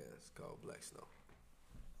 Okay. Yeah, it's called Black Snow.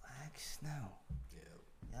 Black Snow. Yeah.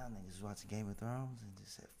 Y'all niggas watching Game of Thrones and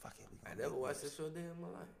just said, fuck it. I never watched this show a day in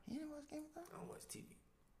my life. You never watch Game of Thrones? I don't watch TV.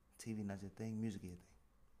 TV not your thing, music your thing.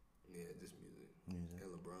 Yeah, just music. Music.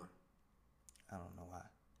 And LeBron. I don't know why.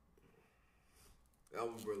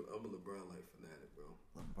 I'm a LeBron like fanatic, bro.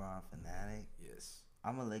 LeBron fanatic? Yes.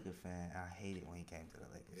 I'm a Laker fan. I hate it when he came to the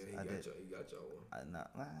Lakers. Yeah, he got y'all one.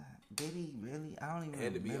 Did he really? I don't even remember.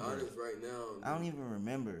 And to be honest, right now, I don't even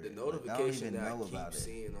remember. The notification that I keep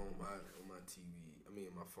seeing on my TV,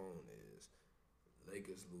 my phone is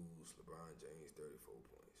Lakers lose, LeBron James 34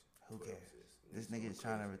 points. Who cares? This nigga is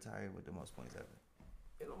trying to retire with the most points ever.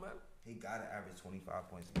 It don't matter. He got to average 25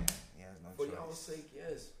 points a game. He has no choice. For y'all's sake,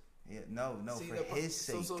 yes. Yeah, no, See, for his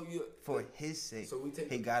sake. For his sake. So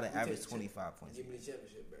he got to average 25 points. Give me the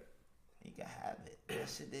championship back. He can have it. That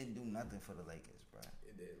shit didn't do nothing for the Lakers, bro.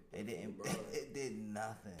 It did. It didn't. It did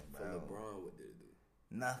nothing, bro. For LeBron, what did it do?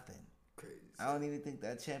 Nothing. Crazy. I don't even think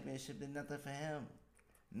that championship did nothing for him.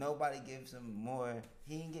 Nobody gives him more.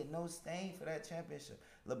 He didn't get no stain for that championship.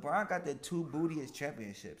 LeBron got the 2 bootiest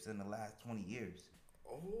championships in the last 20 years.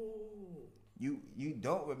 Oh. You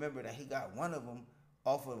don't remember that he got one of them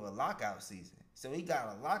off of a lockout season. So he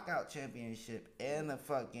got a lockout championship and a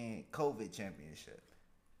fucking COVID championship.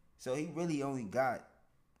 So he really only got,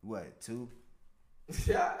 what, 2?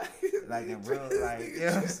 Yeah. Like in real life, you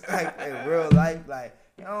know, like in real life, like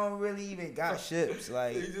you don't really even got ships.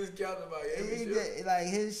 Like he just counted about every ship. Like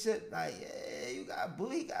his ship, like yeah, he got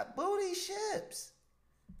booty ships.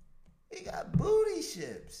 He got booty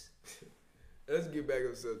ships. Let's get back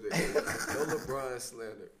on the subject. No LeBron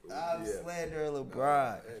slander. I'm slandering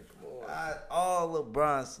LeBron. Man, come on. All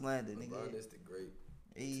LeBron slander, nigga. LeBron is the great.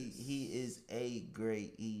 He is a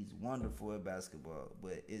great. He's wonderful at basketball,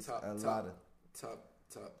 but it's lot of top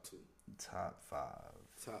 2, top 5,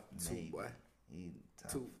 top 2, maybe. boy. He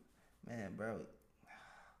top 2, man, bro.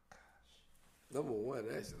 Number 1,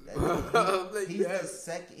 actually. He's the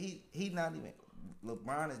second. He not even.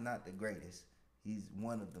 LeBron is not the greatest. He's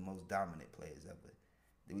one of the most dominant players ever.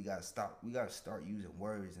 We gotta stop. We gotta start using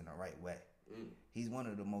words in the right way. He's one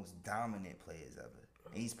of the most dominant players ever.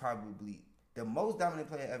 And he's probably the most dominant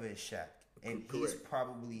player ever is Shaq. And he's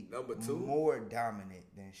probably number 2 more dominant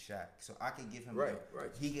than Shaq. So I could give him right.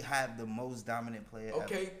 He could have the most dominant player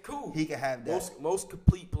okay, ever. Cool. He could have that. Most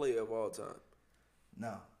complete player of all time.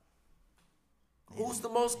 No. Who's the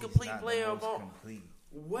most complete player of all?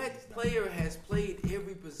 What player has played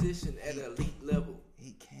every position at an elite level?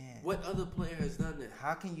 He can't. What other player has done that?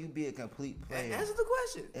 How can you be a complete player? Answer the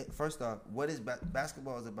question. First off, what is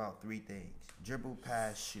basketball is about 3 things: dribble,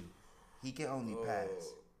 pass, shoot. He can only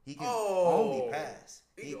pass. He can only pass.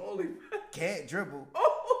 He only can't dribble.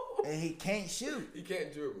 And he can't shoot. He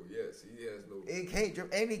can't dribble. Yes, he has no. He can't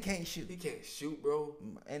dribble, and he can't shoot. He can't shoot, bro.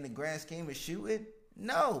 In the grand scheme of shooting,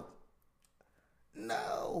 no.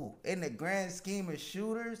 In the grand scheme of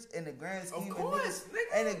shooters, in the grand scheme of course,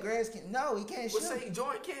 nigga. In the grand scheme, no, he can't shoot. Say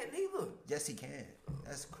Jordan can't neither. Yes, he can.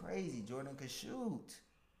 That's crazy. Jordan can shoot.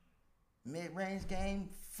 Mid-range game,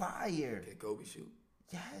 fire. Can Kobe shoot?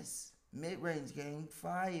 Yes. Mid-range game,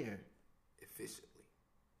 fire. Efficiently.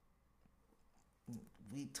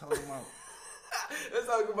 We talking about. Let's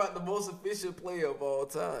talk about the most efficient player of all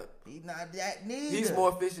time. He's not that neither. He's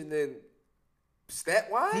more efficient than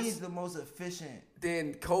stat-wise? He's the most efficient.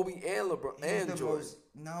 Than Kobe and LeBron and Jordan.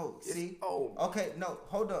 See? Okay, no,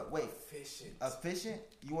 hold up, wait. Efficient?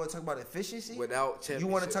 You want to talk about efficiency? Without championships. You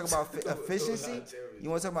want to talk about efficiency? You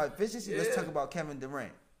want to talk about efficiency? Yeah. Let's talk about Kevin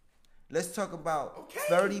Durant. Let's talk about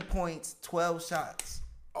 30 points, 12 shots.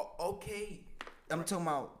 Okay. I'm talking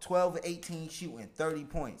about 12 or 18 shooting, 30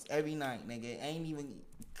 points every night, nigga. It ain't even...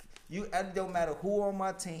 It don't matter who on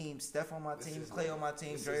my team, Steph on my team, Clay on my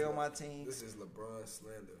team, Dre on my team. This is LeBron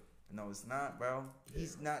slander. No, it's not, bro. Yeah.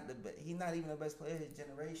 He's not even the best player of his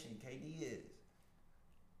generation. KD is.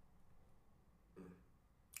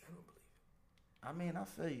 I don't believe it. I mean, I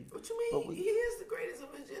feel you. What you mean? He is the greatest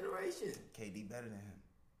of his generation. KD better than him.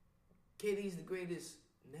 KD's the greatest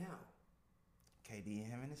now. KD and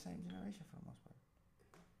him in the same generation for the most part.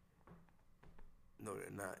 No,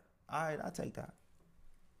 they're not. All right, I'll take that.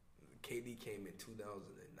 KD came in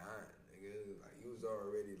 2009, nigga. Like, he was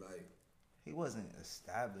already like... He wasn't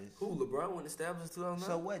established. Who, LeBron wasn't established in 2009?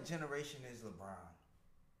 So what generation is LeBron?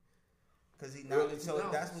 Because he not... So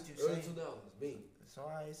that's what you're saying? Early 2000s, me. So, all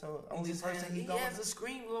right, so only person he has a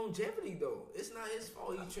scream longevity, though. It's not his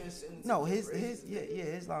fault he transcended. No, his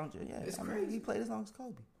longevity, yeah. It's crazy. He played as long as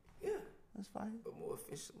Kobe. Yeah. That's fine. But more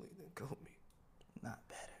efficiently than Kobe. Not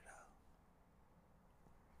better,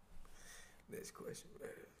 though. Next question, man.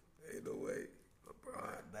 Ain't no way. LeBron.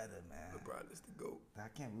 Not better, man. LeBron is the GOAT. I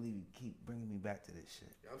can't believe you keep bringing me back to this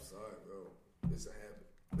shit. I'm sorry, bro. It's a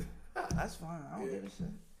habit. That's fine. I don't give a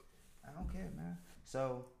shit. I don't care, man.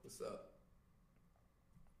 So. What's up?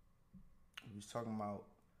 We was talking about,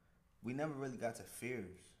 we never really got to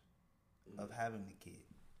fears of having the kid.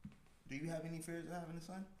 Do you have any fears of having a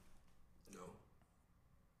son? No.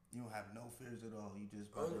 You don't have no fears at all. You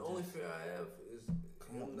just the only fear I have is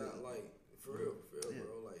him not like for real,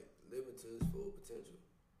 bro. Like living to his full potential.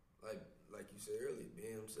 Like you said earlier,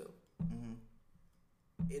 being himself. Mm-hmm.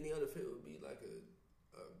 Any other fear would be like a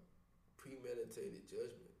premeditated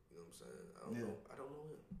judgment. You know what I'm saying? I don't know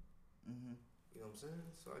him. Mm-hmm. You know what I'm saying?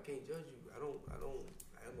 So I can't judge you. I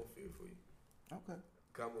have no fear for you. Okay.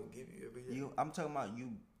 I'm gonna give you everything. I'm talking about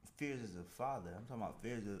you fears as a father. I'm talking about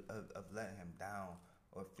fears of letting him down,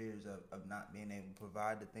 or fears of not being able to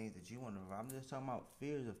provide the things that you want to provide. I'm just talking about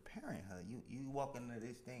fears of parenthood. You walk into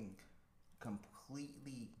this thing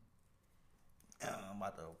completely. I'm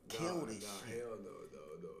about to kill this shit. Hell no.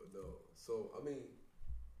 So I mean,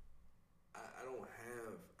 I don't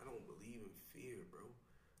believe in fear, bro.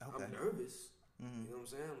 Okay. I'm nervous. Mm-hmm. You know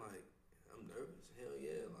what I'm saying? Like, I'm nervous. Hell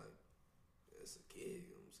yeah. Like, it's a kid.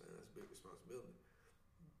 You know what I'm saying? That's a big responsibility.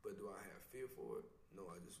 But do I have fear for it? No,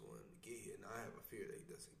 I just want him to get here. And I have a fear that he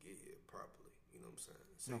doesn't get here properly. You know what I'm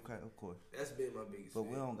saying? Okay, of course. That's been my biggest fear. But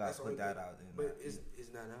we don't got to put that out there. But it's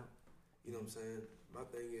not out. You know what I'm saying? My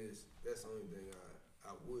thing is, that's the only thing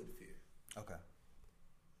I would fear. Okay.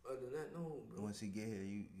 Other than that, no, bro. Once he get here,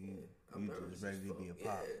 you just ready to be a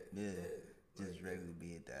pop. Yeah. Just ready to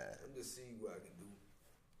be a dad. I'm just see what I can do.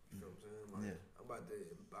 You know what I'm saying? Like, I'm about to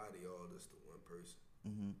embody all this to one person.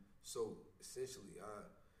 Mm-hmm. So essentially,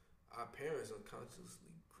 our parents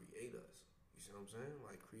unconsciously create us. You see what I'm saying?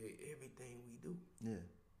 Like, create everything we do. Yeah.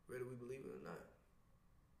 Whether we believe it or not.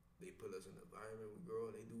 They put us in the environment we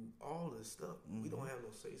grow, and they do all this stuff. Mm-hmm. We don't have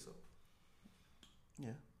no say so.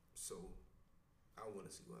 Yeah. So I want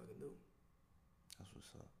to see what I can do. That's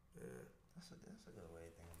what's up. Yeah. That's a good way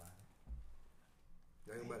to think about it.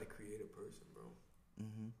 Think about a creative person, bro.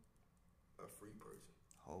 Mm-hmm. A free person.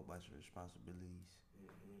 A whole bunch of responsibilities.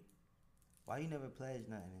 Mm-hmm. Why you never pledged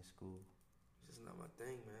nothing in school? It's just not my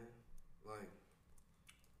thing, man. Like,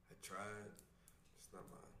 I tried. It's not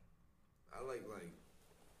my. I like.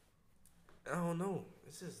 I don't know.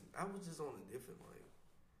 It's just I was just on a different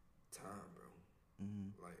time, bro.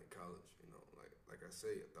 Mm-hmm. Like in college, you know. Like I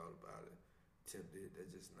say, I thought about it, attempted. That's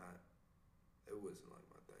just not. It wasn't like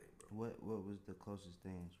my thing, bro. What was the closest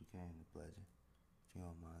things you came to pledging? If you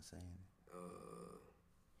don't mind saying it.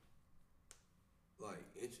 Like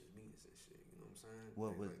interest meetings and shit. You know what I'm saying?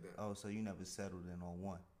 What was? Like that. Oh, so you never settled in on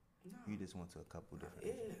one? No. You just went to a couple different.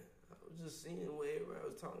 Yeah, I was just seeing what everybody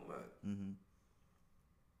was talking about. Mm-hmm.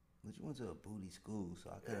 But you went to a booty school,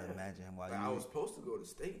 so I couldn't imagine why. I was supposed to go to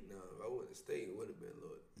state. Now, if I went to state, it would have been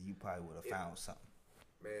look. You probably would have found something.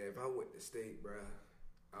 Man, if I went to state, bro,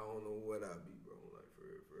 I don't know what I'd be, bro. Like for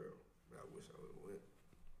real. I wish I would have went.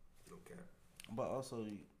 No cap. But also,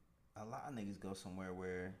 a lot of niggas go somewhere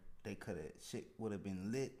where they shit would have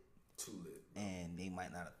been lit. Too lit. Bro. And they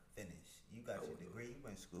might not have finished. You got your degree. You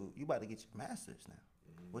went to school. You about to get your master's now.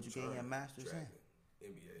 Mm-hmm. What you getting your master's in?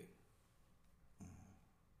 MBA.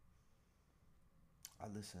 I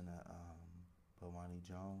listen to Bomani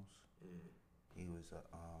Jones. Mm.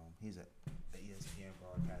 He's a ESPN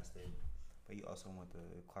broadcaster, but he also went to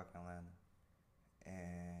Clark Atlanta,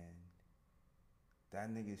 and that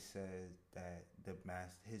nigga said that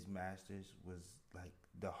his masters was like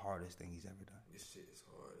the hardest thing he's ever done. This shit is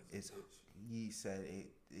hard. He said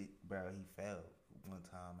it bro. He failed one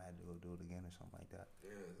time. Had to go do it again or something like that.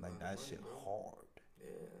 Yeah, like that money, shit bro. Hard.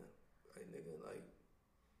 Yeah, like nigga, like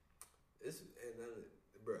it's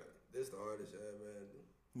bro. This the hardest shit I've ever do.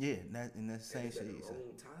 Yeah, and that's the same shit. At the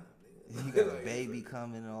wrong time, nigga. You got a baby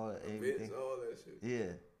coming and all that. Events, all that shit.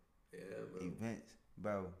 Yeah. Yeah, bro. Events,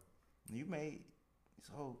 bro. You made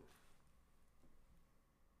so.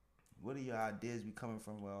 What are your ideas be coming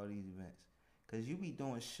from with all these events? Cause you be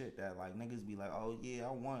doing shit that like niggas be like, oh yeah,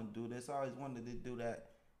 I want to do this. I always wanted to do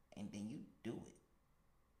that, and then you do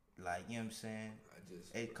it. Like, you know what I'm saying?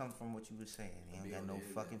 It come from what you were saying. You ain't got no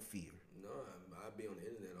fucking fear. No, I be on the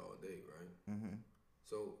internet all day, right? Mm-hmm.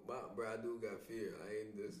 So, bro, I do got fear. I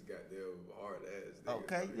ain't this goddamn hard ass nigga.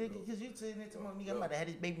 Okay, because you sitting there telling me I'm about to have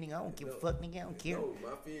this baby nigga. I don't give a fuck, nigga. I don't care. No,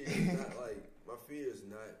 my fear is not my fear is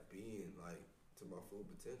not being like to my full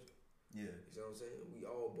potential. Yeah. You know what I'm saying? We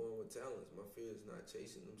all born with talents. My fear is not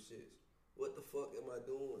chasing them shits. What the fuck am I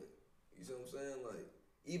doing? You see what I'm saying? Like,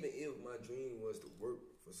 even if my dream was to work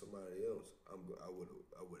for somebody else, I would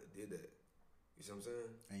have did that. You see what I'm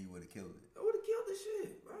saying? And you would have killed it. I would have killed this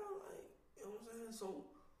shit, bro. Like, you know what I'm saying?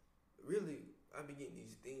 So, really, I be getting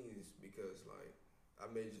these things because, like,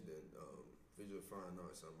 I majored in visual fine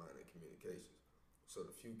arts and minor in communications. So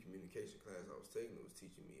the few communication classes I was taking was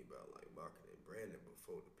teaching me about like marketing and branding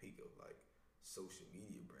before the peak of like social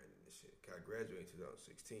media branding and shit. I graduated in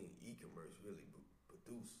 2016. E-commerce really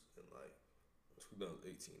produced in like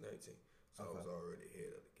 2018, 19. So I was already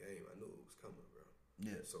ahead of the game. I knew it was coming, bro.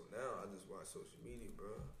 Yeah. So now I just watch social media,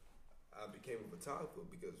 bro. I became a photographer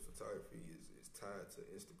because photography is tied to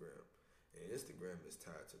Instagram. And Instagram is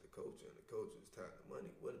tied to the culture, and the culture is tied to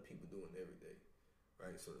money. What are people doing every day?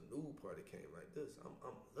 Right? So the nude party came like this.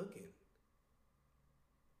 I'm looking.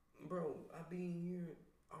 Bro, I be in here,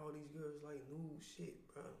 all these girls like nude shit,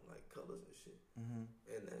 bro. Like colors and shit. Mm-hmm.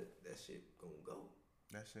 And that shit gonna go.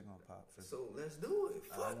 That shit gonna pop. So let's do it.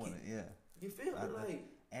 Fuck it. Yeah. You feel me? Like,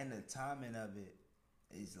 and the timing of it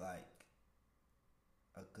is like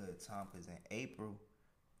a good time because in April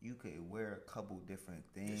you could wear a couple different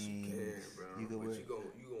things. Yes, you can, bro. You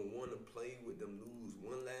gonna want to play with them news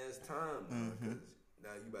one last time, because now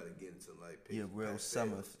you about to get into like your real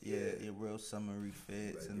summer, your real summery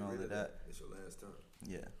fits and all of that. It's your last time.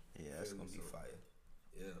 Yeah, that's gonna be fire.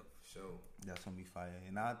 Yeah, for sure. That's gonna be fire,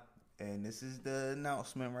 and this is the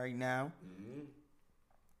announcement right now. Mm-hmm.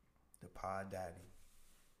 The Pod Daddy,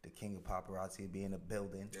 the king of paparazzi, will be in the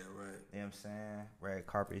building. Yeah, right. You know what I'm saying? Red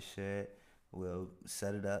carpet shit. We'll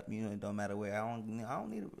set it up. You know, it don't matter where. I don't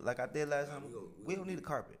need it. Like I did last time. We don't need a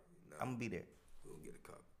carpet. I'm gonna be there. We gonna get a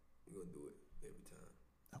carpet. We gonna do it every time.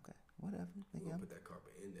 Okay, whatever. We gonna put that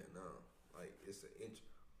carpet in there now. Like it's an inch.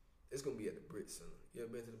 It's gonna be at the Brit Center. You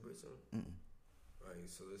ever been to the Brit Center? Mm-mm. Right.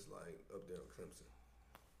 So it's like up there in Clemson,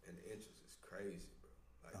 and the entrance is crazy, bro.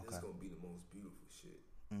 Like it's gonna be the most beautiful shit.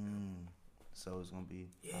 So it's gonna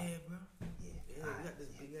be. Yeah, bro. Yeah. You got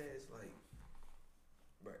this big ass like,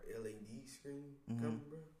 bro, LED screen coming,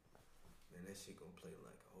 bro. Man, that shit gonna play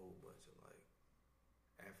like a whole bunch of like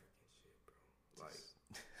African shit, bro. Like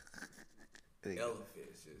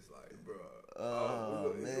elephants, just like, bro.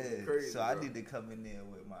 Oh man. Crazy, so bro. I need to come in there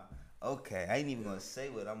with my. Okay, I ain't even gonna say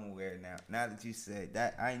what I'm gonna wear now. Now that you said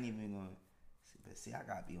that, I ain't even gonna. But see, I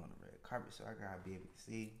gotta be on the red carpet, so I gotta be able to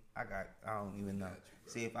see. I don't even know.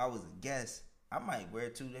 See, if I was a guest, I might wear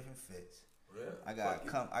 2 different fits. Yeah, I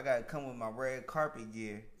gotta come with my red carpet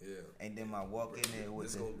gear. Yeah, and then my walk in there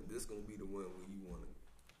with this gonna be the one where you wanna.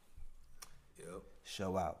 Yep.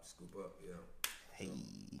 Show out. Scoop up. Yeah. Hey.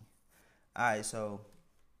 All right, so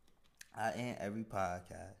I end every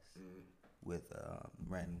podcast with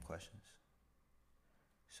random questions.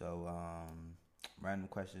 So random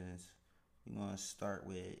questions. We're gonna start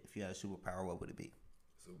with, if you had a superpower, what would it be?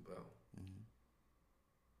 Superpower.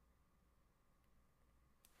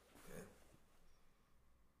 Okay.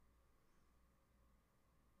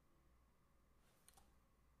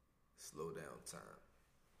 Slow down time.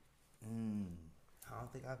 I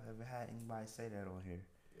don't think I've ever had anybody say that on here.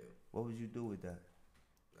 Yeah. What would you do with that?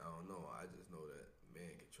 I don't know. I just know that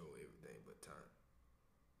man control everything but time.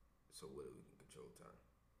 So what if we can control time?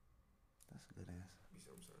 That's a good answer. You see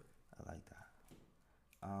what I'm saying? I like that.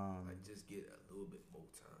 Like just get a little bit more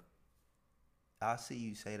time. I see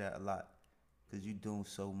you say that a lot because you're doing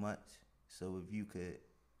so much. So if you could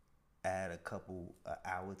add an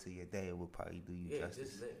hour to your day, it would probably do you justice.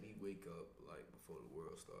 Just let me wake up like before the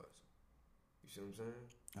world starts. You see what I'm saying?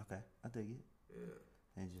 Okay, I dig it.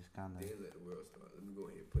 Yeah. And just kind of. Then let the world start. Let me go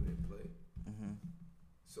ahead and put it in play.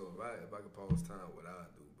 So if I could pause time, what I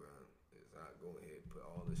do, bro, is I go ahead and put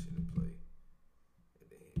all this shit in play, and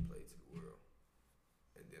then hit play to the world,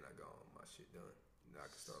 and then I got all my shit done. Now I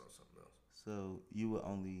can start on something else. So you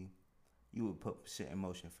would put shit in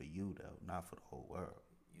motion for you though, not for the whole world.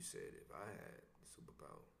 You said if I had the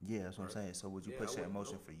superpower. Yeah, that's what I'm saying. So would you put shit in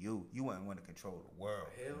motion for you? You wouldn't want to control the world.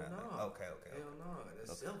 Hell no. Nah. Okay. Hell no.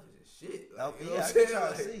 That's selfish as shit. Like, you know I can try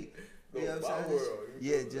to see. You know what I'm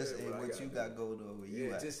saying? World, just in what you got going on with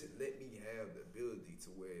you. Just let me have the ability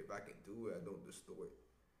to where if I can do it, I don't distort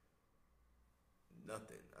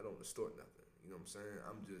nothing. I don't distort nothing. You know what I'm saying?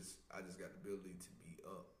 I just got the ability to be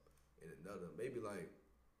up in another, maybe like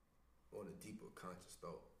on a deeper conscious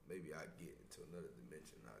thought. Maybe I get into another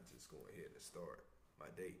dimension. I just go ahead and start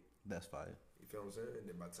my day. That's fire. You feel what I'm saying?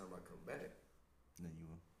 And then by the time I come back, then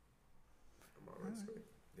I'm already straight.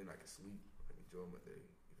 Then I can sleep. I can enjoy my day.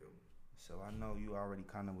 You feel me? So I know you already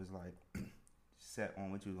kind of was like set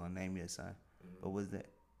on what you was gonna name your son, but was there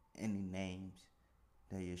any names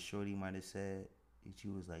that your shorty might have said that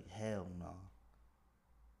you was like, hell no?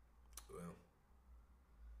 Well,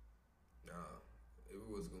 nah. If it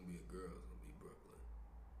was gonna be a girl, it was gonna be Brooklyn,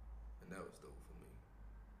 and that was dope for me.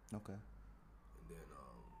 Okay. And then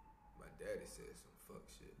my daddy said some fuck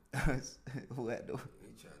shit. What though?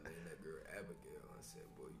 He trying to name that girl Abigail. I said,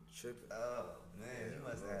 boy, you tripping? Oh man, you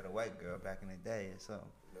must have had a white girl back in the day or something.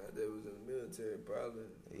 My dad was in the military, probably.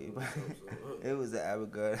 It was an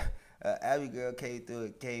Abigail. Abigail came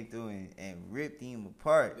through and ripped him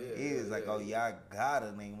apart. He was like, "Oh yeah, I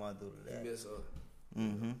gotta name my daughter that." He missed her.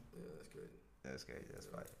 Yeah, that's crazy. That's crazy. That's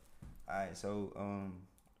fine. All right, so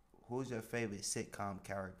who's your favorite sitcom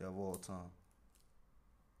character of all time?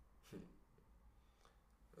 This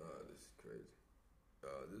is crazy.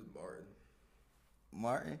 This is Martin.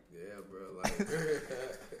 Martin? Yeah, bro. Like,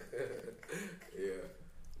 yeah,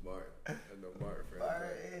 Martin. I know Martin.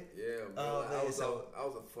 Martin? Yeah, bro. Oh, man, I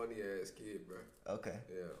was a funny ass kid, bro. Okay.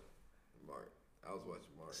 Yeah, Martin. I was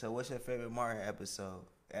watching Martin. So what's your favorite Martin episode?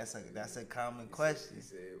 That's a common question. He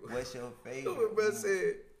said, what's your favorite? Bro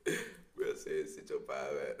said, sit your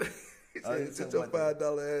 $5 he said, sit your $5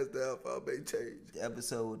 ass down if I make change. The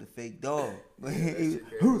episode with the fake dog. Yeah,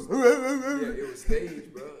 it was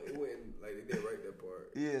staged, bro. It wasn't like they didn't write that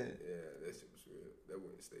part. Yeah. Yeah, that shit was real. That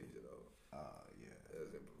wasn't staged at all. Yeah. That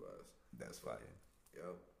was improvised. That's fire.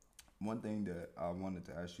 Yep. One thing that I wanted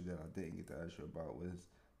to ask you that I didn't get to ask you about was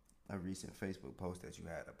a recent Facebook post that you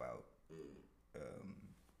had about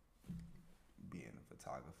being a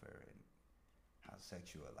photographer and how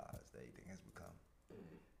sexualized everything has become.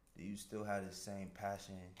 Do you still have the same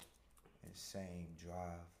passion and same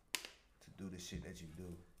drive to do the shit that you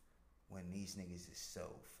do when these niggas is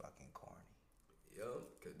so fucking corny?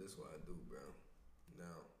 Yup, because this is what I do, bro.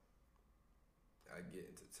 Now, I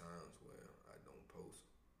get into times where I don't post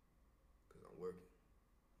because I'm working.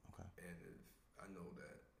 Okay. And if I know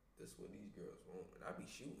that this is what these girls want, and I be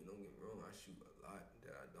shooting, don't get me wrong, I shoot a lot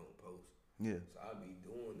that I don't post. Yeah. So I be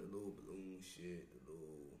doing the little balloon shit, the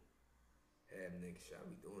little half nigga shit, I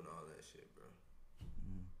be doing all that shit, bro.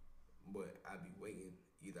 But I be waiting,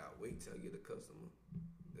 either I wait till I get a customer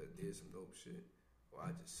that did some dope shit, or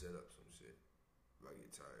I just set up some shit. If I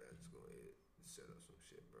get tired, I just go ahead and set up some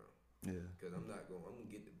shit, bro. Yeah. Because I'm gonna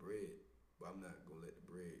get the bread, but I'm not gonna let the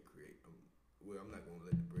bread create, I'm not gonna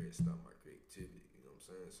let the bread stop my creativity, you know what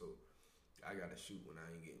I'm saying? So I gotta shoot when I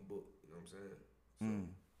ain't getting booked, you know what I'm saying?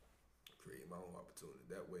 So create my own opportunity.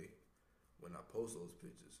 That way, when I post those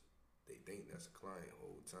pictures, they think that's a client the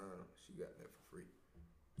whole time. She got that for free.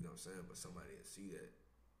 You know what I'm saying? But somebody will see that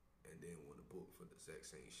and then want to book for the exact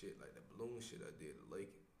same shit. Like the balloon shit I did to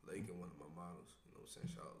Lakin. Lakin, one of my models. You know what I'm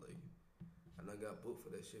saying? Shout out Lakin. And I got booked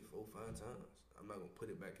for that shit 4 or 5 times. I'm not going to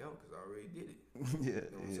put it back out because I already did it. Yeah.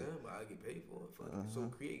 You know what I'm saying? But I get paid for it. Fuck it. So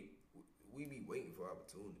create. We be waiting for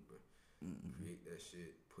opportunity, bro. Create that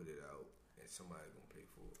shit, put it out, and somebody going to pay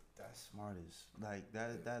for it. That's smart as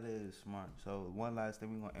that is smart. So one last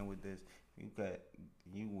thing, we're gonna end with this. You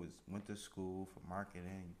went to school for marketing,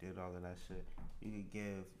 you did all of that shit. You could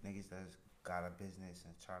give niggas that's got a business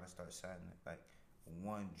and trying to start selling it like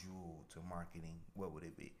one jewel to marketing, what would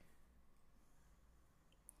it be?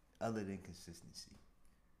 Other than consistency.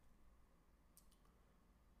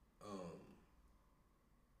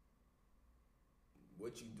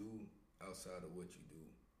 What you do outside of what you do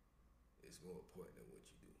is more important than what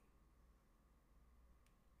you do.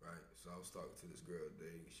 Right? So I was talking to this girl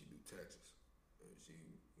today. She do taxes, and she,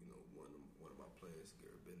 one of my plans to get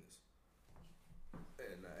her business.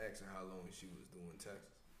 And I asked her how long she was doing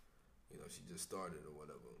taxes. She just started or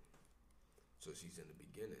whatever. So she's in the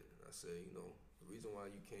beginning. And I say, the reason why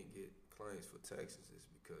you can't get clients for taxes is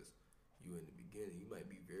because you in the beginning. You might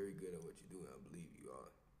be very good at what you do, and I believe you are.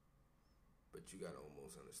 But you gotta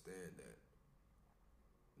almost understand that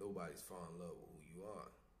nobody's falling in love with who you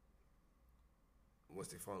are.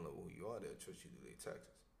 Once they fall in love with who you are, they'll trust you to do their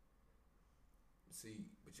taxes. See,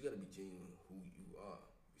 but you gotta be genuine who you are.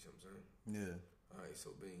 You see what I'm saying? Yeah. All right.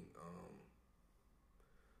 So being,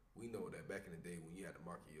 we know that back in the day when you had to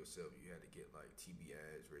market yourself, you had to get like TV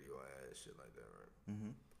ads, radio ads, shit like that, right?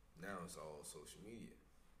 Mm-hmm. Now it's all social media,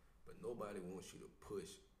 but nobody wants you to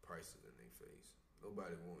push prices in their face.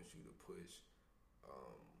 Nobody wants you to push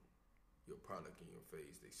your product in your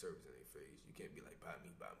face, their service in their face. You can't be like, buy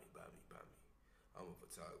me, buy me, buy me, buy me. I'm a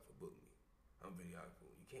photographer, book me. I'm a videographer.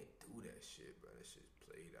 You can't do that shit, bro. That shit's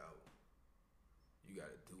played out. You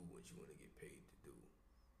gotta do what you want to get paid to do.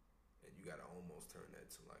 And you gotta almost turn that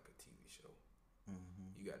to like a TV show.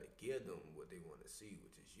 Mm-hmm. You gotta give them what they want to see,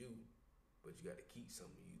 which is you, but you gotta keep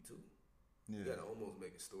some of you too. Yeah. You gotta almost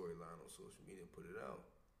make a storyline on social media and put it out.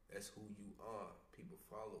 That's who you are. People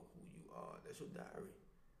follow who you are. That's your diary.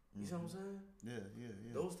 You see what I'm saying? Yeah.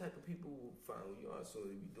 Those type of people will find who you are. So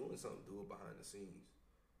if you're doing something, do it behind the scenes.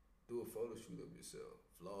 Do a photo shoot of yourself.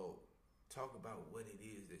 Vlog. Talk about what it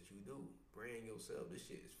is that you do. Brand yourself. This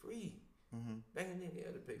shit is free. Mm-hmm. Back in then, they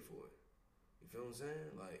had to pay for it. You feel what I'm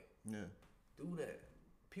saying? Like, do that.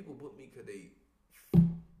 People book me because they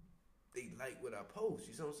like what I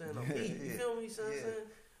post. You see what I'm saying? Like, you feel me? You see what I'm saying?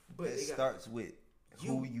 But it starts with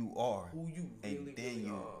who you are. Who you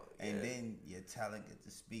really are. And then your talent gets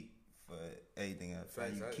to speak for anything else.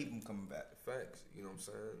 Facts, you keep them coming back. Facts, you know what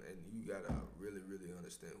I'm saying? And you gotta really, really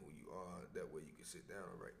understand who you are. That way you can sit down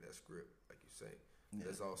and write that script, like you say. Yeah.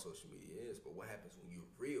 That's all social media is. But what happens when you're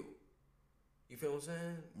real? You feel what I'm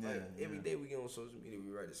saying? Like every day we get on social media,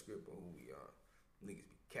 we write a script on who we are. Niggas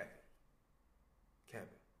be capping.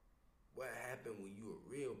 What happened when you are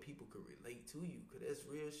real? People could relate to you, cause that's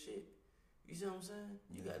real shit. You see what I'm saying?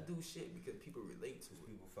 You gotta do shit because people relate to it.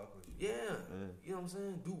 People fuck with you. Yeah. You know what I'm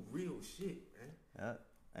saying? Do real shit, man. Yeah.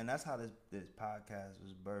 And that's how this podcast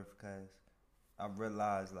was birthed, because I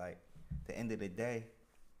realized, like, at the end of the day,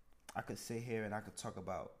 I could sit here and I could talk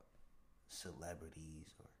about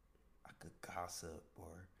celebrities, or I could gossip,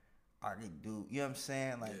 or I could do, you know what I'm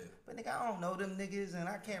saying? Like, but nigga, I don't know them niggas, and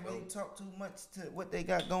I can't really talk too much to what they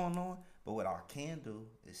got going on. But what I can do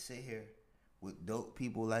is sit here with dope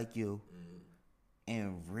people like you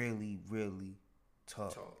and really, really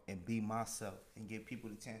talk and be myself and give people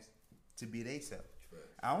the chance to be themselves. Right.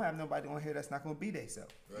 I don't have nobody on here that's not gonna be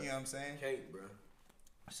themselves. Right. You know what I'm saying? Can't, bro.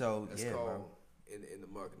 So that's yeah, called, bro. In the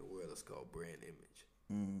marketing world, it's called brand image.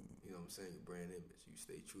 Mm. You know what I'm saying? Your brand image. You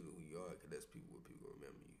stay true to who you are, because that's what people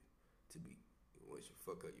remember you to be. Once you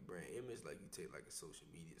fuck up your brand image, like you take like a social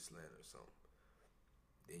media slant or something,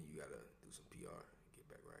 then you gotta do some PR and get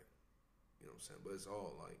back right. You know what I'm saying? But it's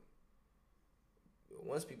all like,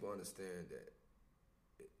 once people understand that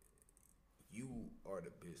you are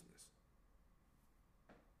the business,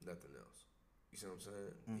 nothing else. You see what I'm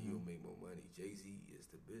saying? Mm-hmm. You'll make more money. Jay-Z is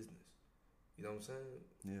the business. You know what I'm saying?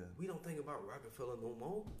 Yeah. We don't think about Rockefeller no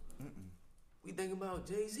more. We think about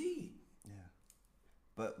Jay-Z. Yeah.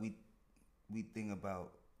 But we think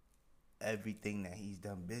about everything that he's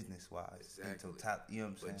done business-wise. Exactly. You know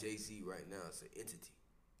what I'm saying? But Jay-Z right now is an entity.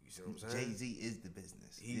 You see what I'm saying? Jay-Z is the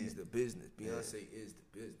business. He's the business. Beyonce is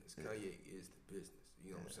the business. Kanye is the business.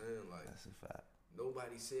 You know what I'm saying? Like, that's a fact.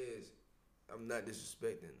 Nobody says, I'm not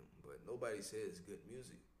disrespecting them, but nobody says good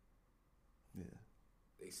music. Yeah.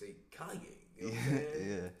 They say Kanye. You know what I'm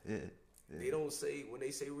saying? Yeah. They don't say, when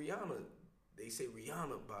they say Rihanna, they say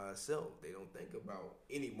Rihanna by herself. They don't think about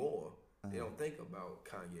anymore. They don't think about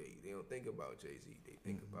Kanye. They don't think about Jay-Z. They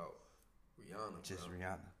think about Rihanna. Just bro.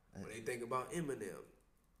 Rihanna. When they think about Eminem,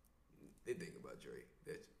 they think about Drake.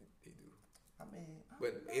 That's they do. I mean,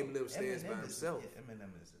 but Eminem stands by himself. Yeah,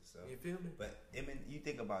 Eminem is himself. You feel me? But you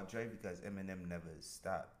think about Drake because Eminem never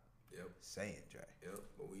stopped saying Drake. Yep.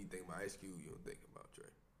 But when you think about Ice Cube, you don't think about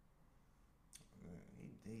Drake.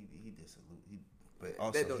 He dissolute. But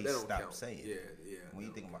also he stopped saying. Yeah. When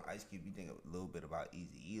you think about Ice Cube, you think a little bit about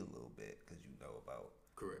Eazy-E a little bit, because you know about.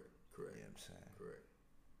 Correct. You know what I'm saying? Correct.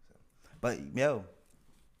 So, but yo,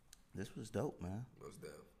 this was dope, man. What's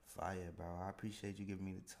dope? Fire, bro. I appreciate you giving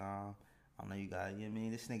me the time. I know you got, you know what I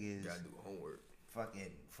mean? This nigga is. Gotta do homework.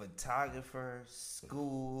 Fucking photographer,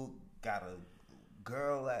 school, got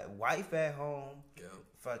a wife at home. Yeah.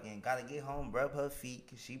 Fucking gotta get home, rub her feet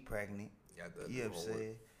because she pregnant. You know what I'm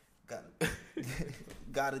saying?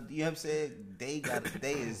 Gotta, you know what I'm saying? Day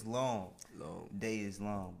is long. Day is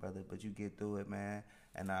long, brother. But you get through it, man.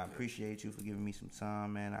 And I appreciate you for giving me some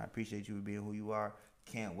time, man. I appreciate you for being who you are.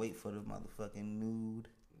 Can't wait for the motherfucking nude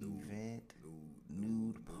event.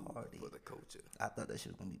 Nude party. For the culture. I thought that shit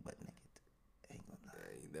was gonna be butt naked. Ain't gonna lie.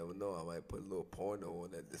 Yeah, you never know. I might put a little porno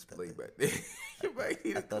on that display back there.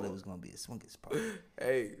 I thought it was gonna be a swingers party.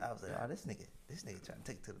 Hey. I was like, oh, this nigga trying to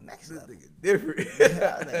take it to the next level. This nigga different.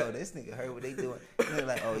 I was like, oh, this nigga heard what they doing. And they're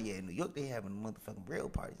like, oh yeah, in New York they having motherfucking real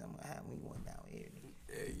parties. I'm gonna have me one down here, nigga.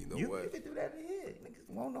 Yeah, you know what? You can do that in here. Niggas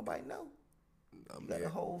won't nobody know. You got a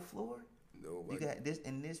whole floor. Nobody. You got this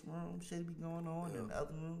in this room should be going on, and the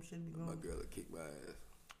other room should be going on. My girl will kick my ass.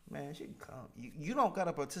 Man, she can come. You don't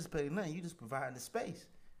gotta participate in nothing. You just provide the space.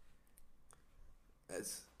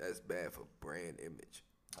 That's bad for brand image.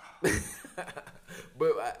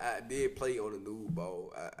 But I did play on the nude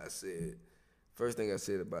ball. I said, first thing I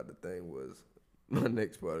said about the thing was, my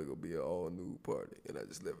next party gonna be an all nude party, and I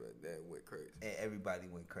just left it at that and went crazy. And everybody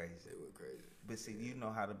went crazy. They went crazy. But see, you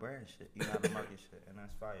know how to brand shit. You know how to market shit, and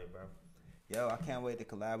that's fire, bro. Yo, I can't wait to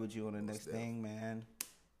collab with you on the next thing, man.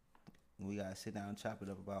 We gotta sit down and chop it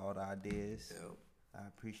up about all the ideas. Yep. I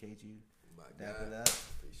appreciate you. My Dap God. it up.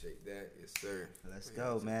 Appreciate that. Yes, sir. Let's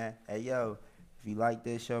go, man. Hey, yo, if you like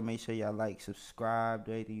this show, make sure y'all like, subscribe,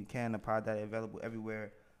 anything you can. The Pod Daddy available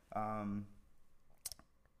everywhere.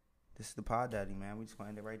 This is the Pod Daddy, man. We just gonna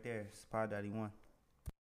end it right there. It's Pod Daddy 1.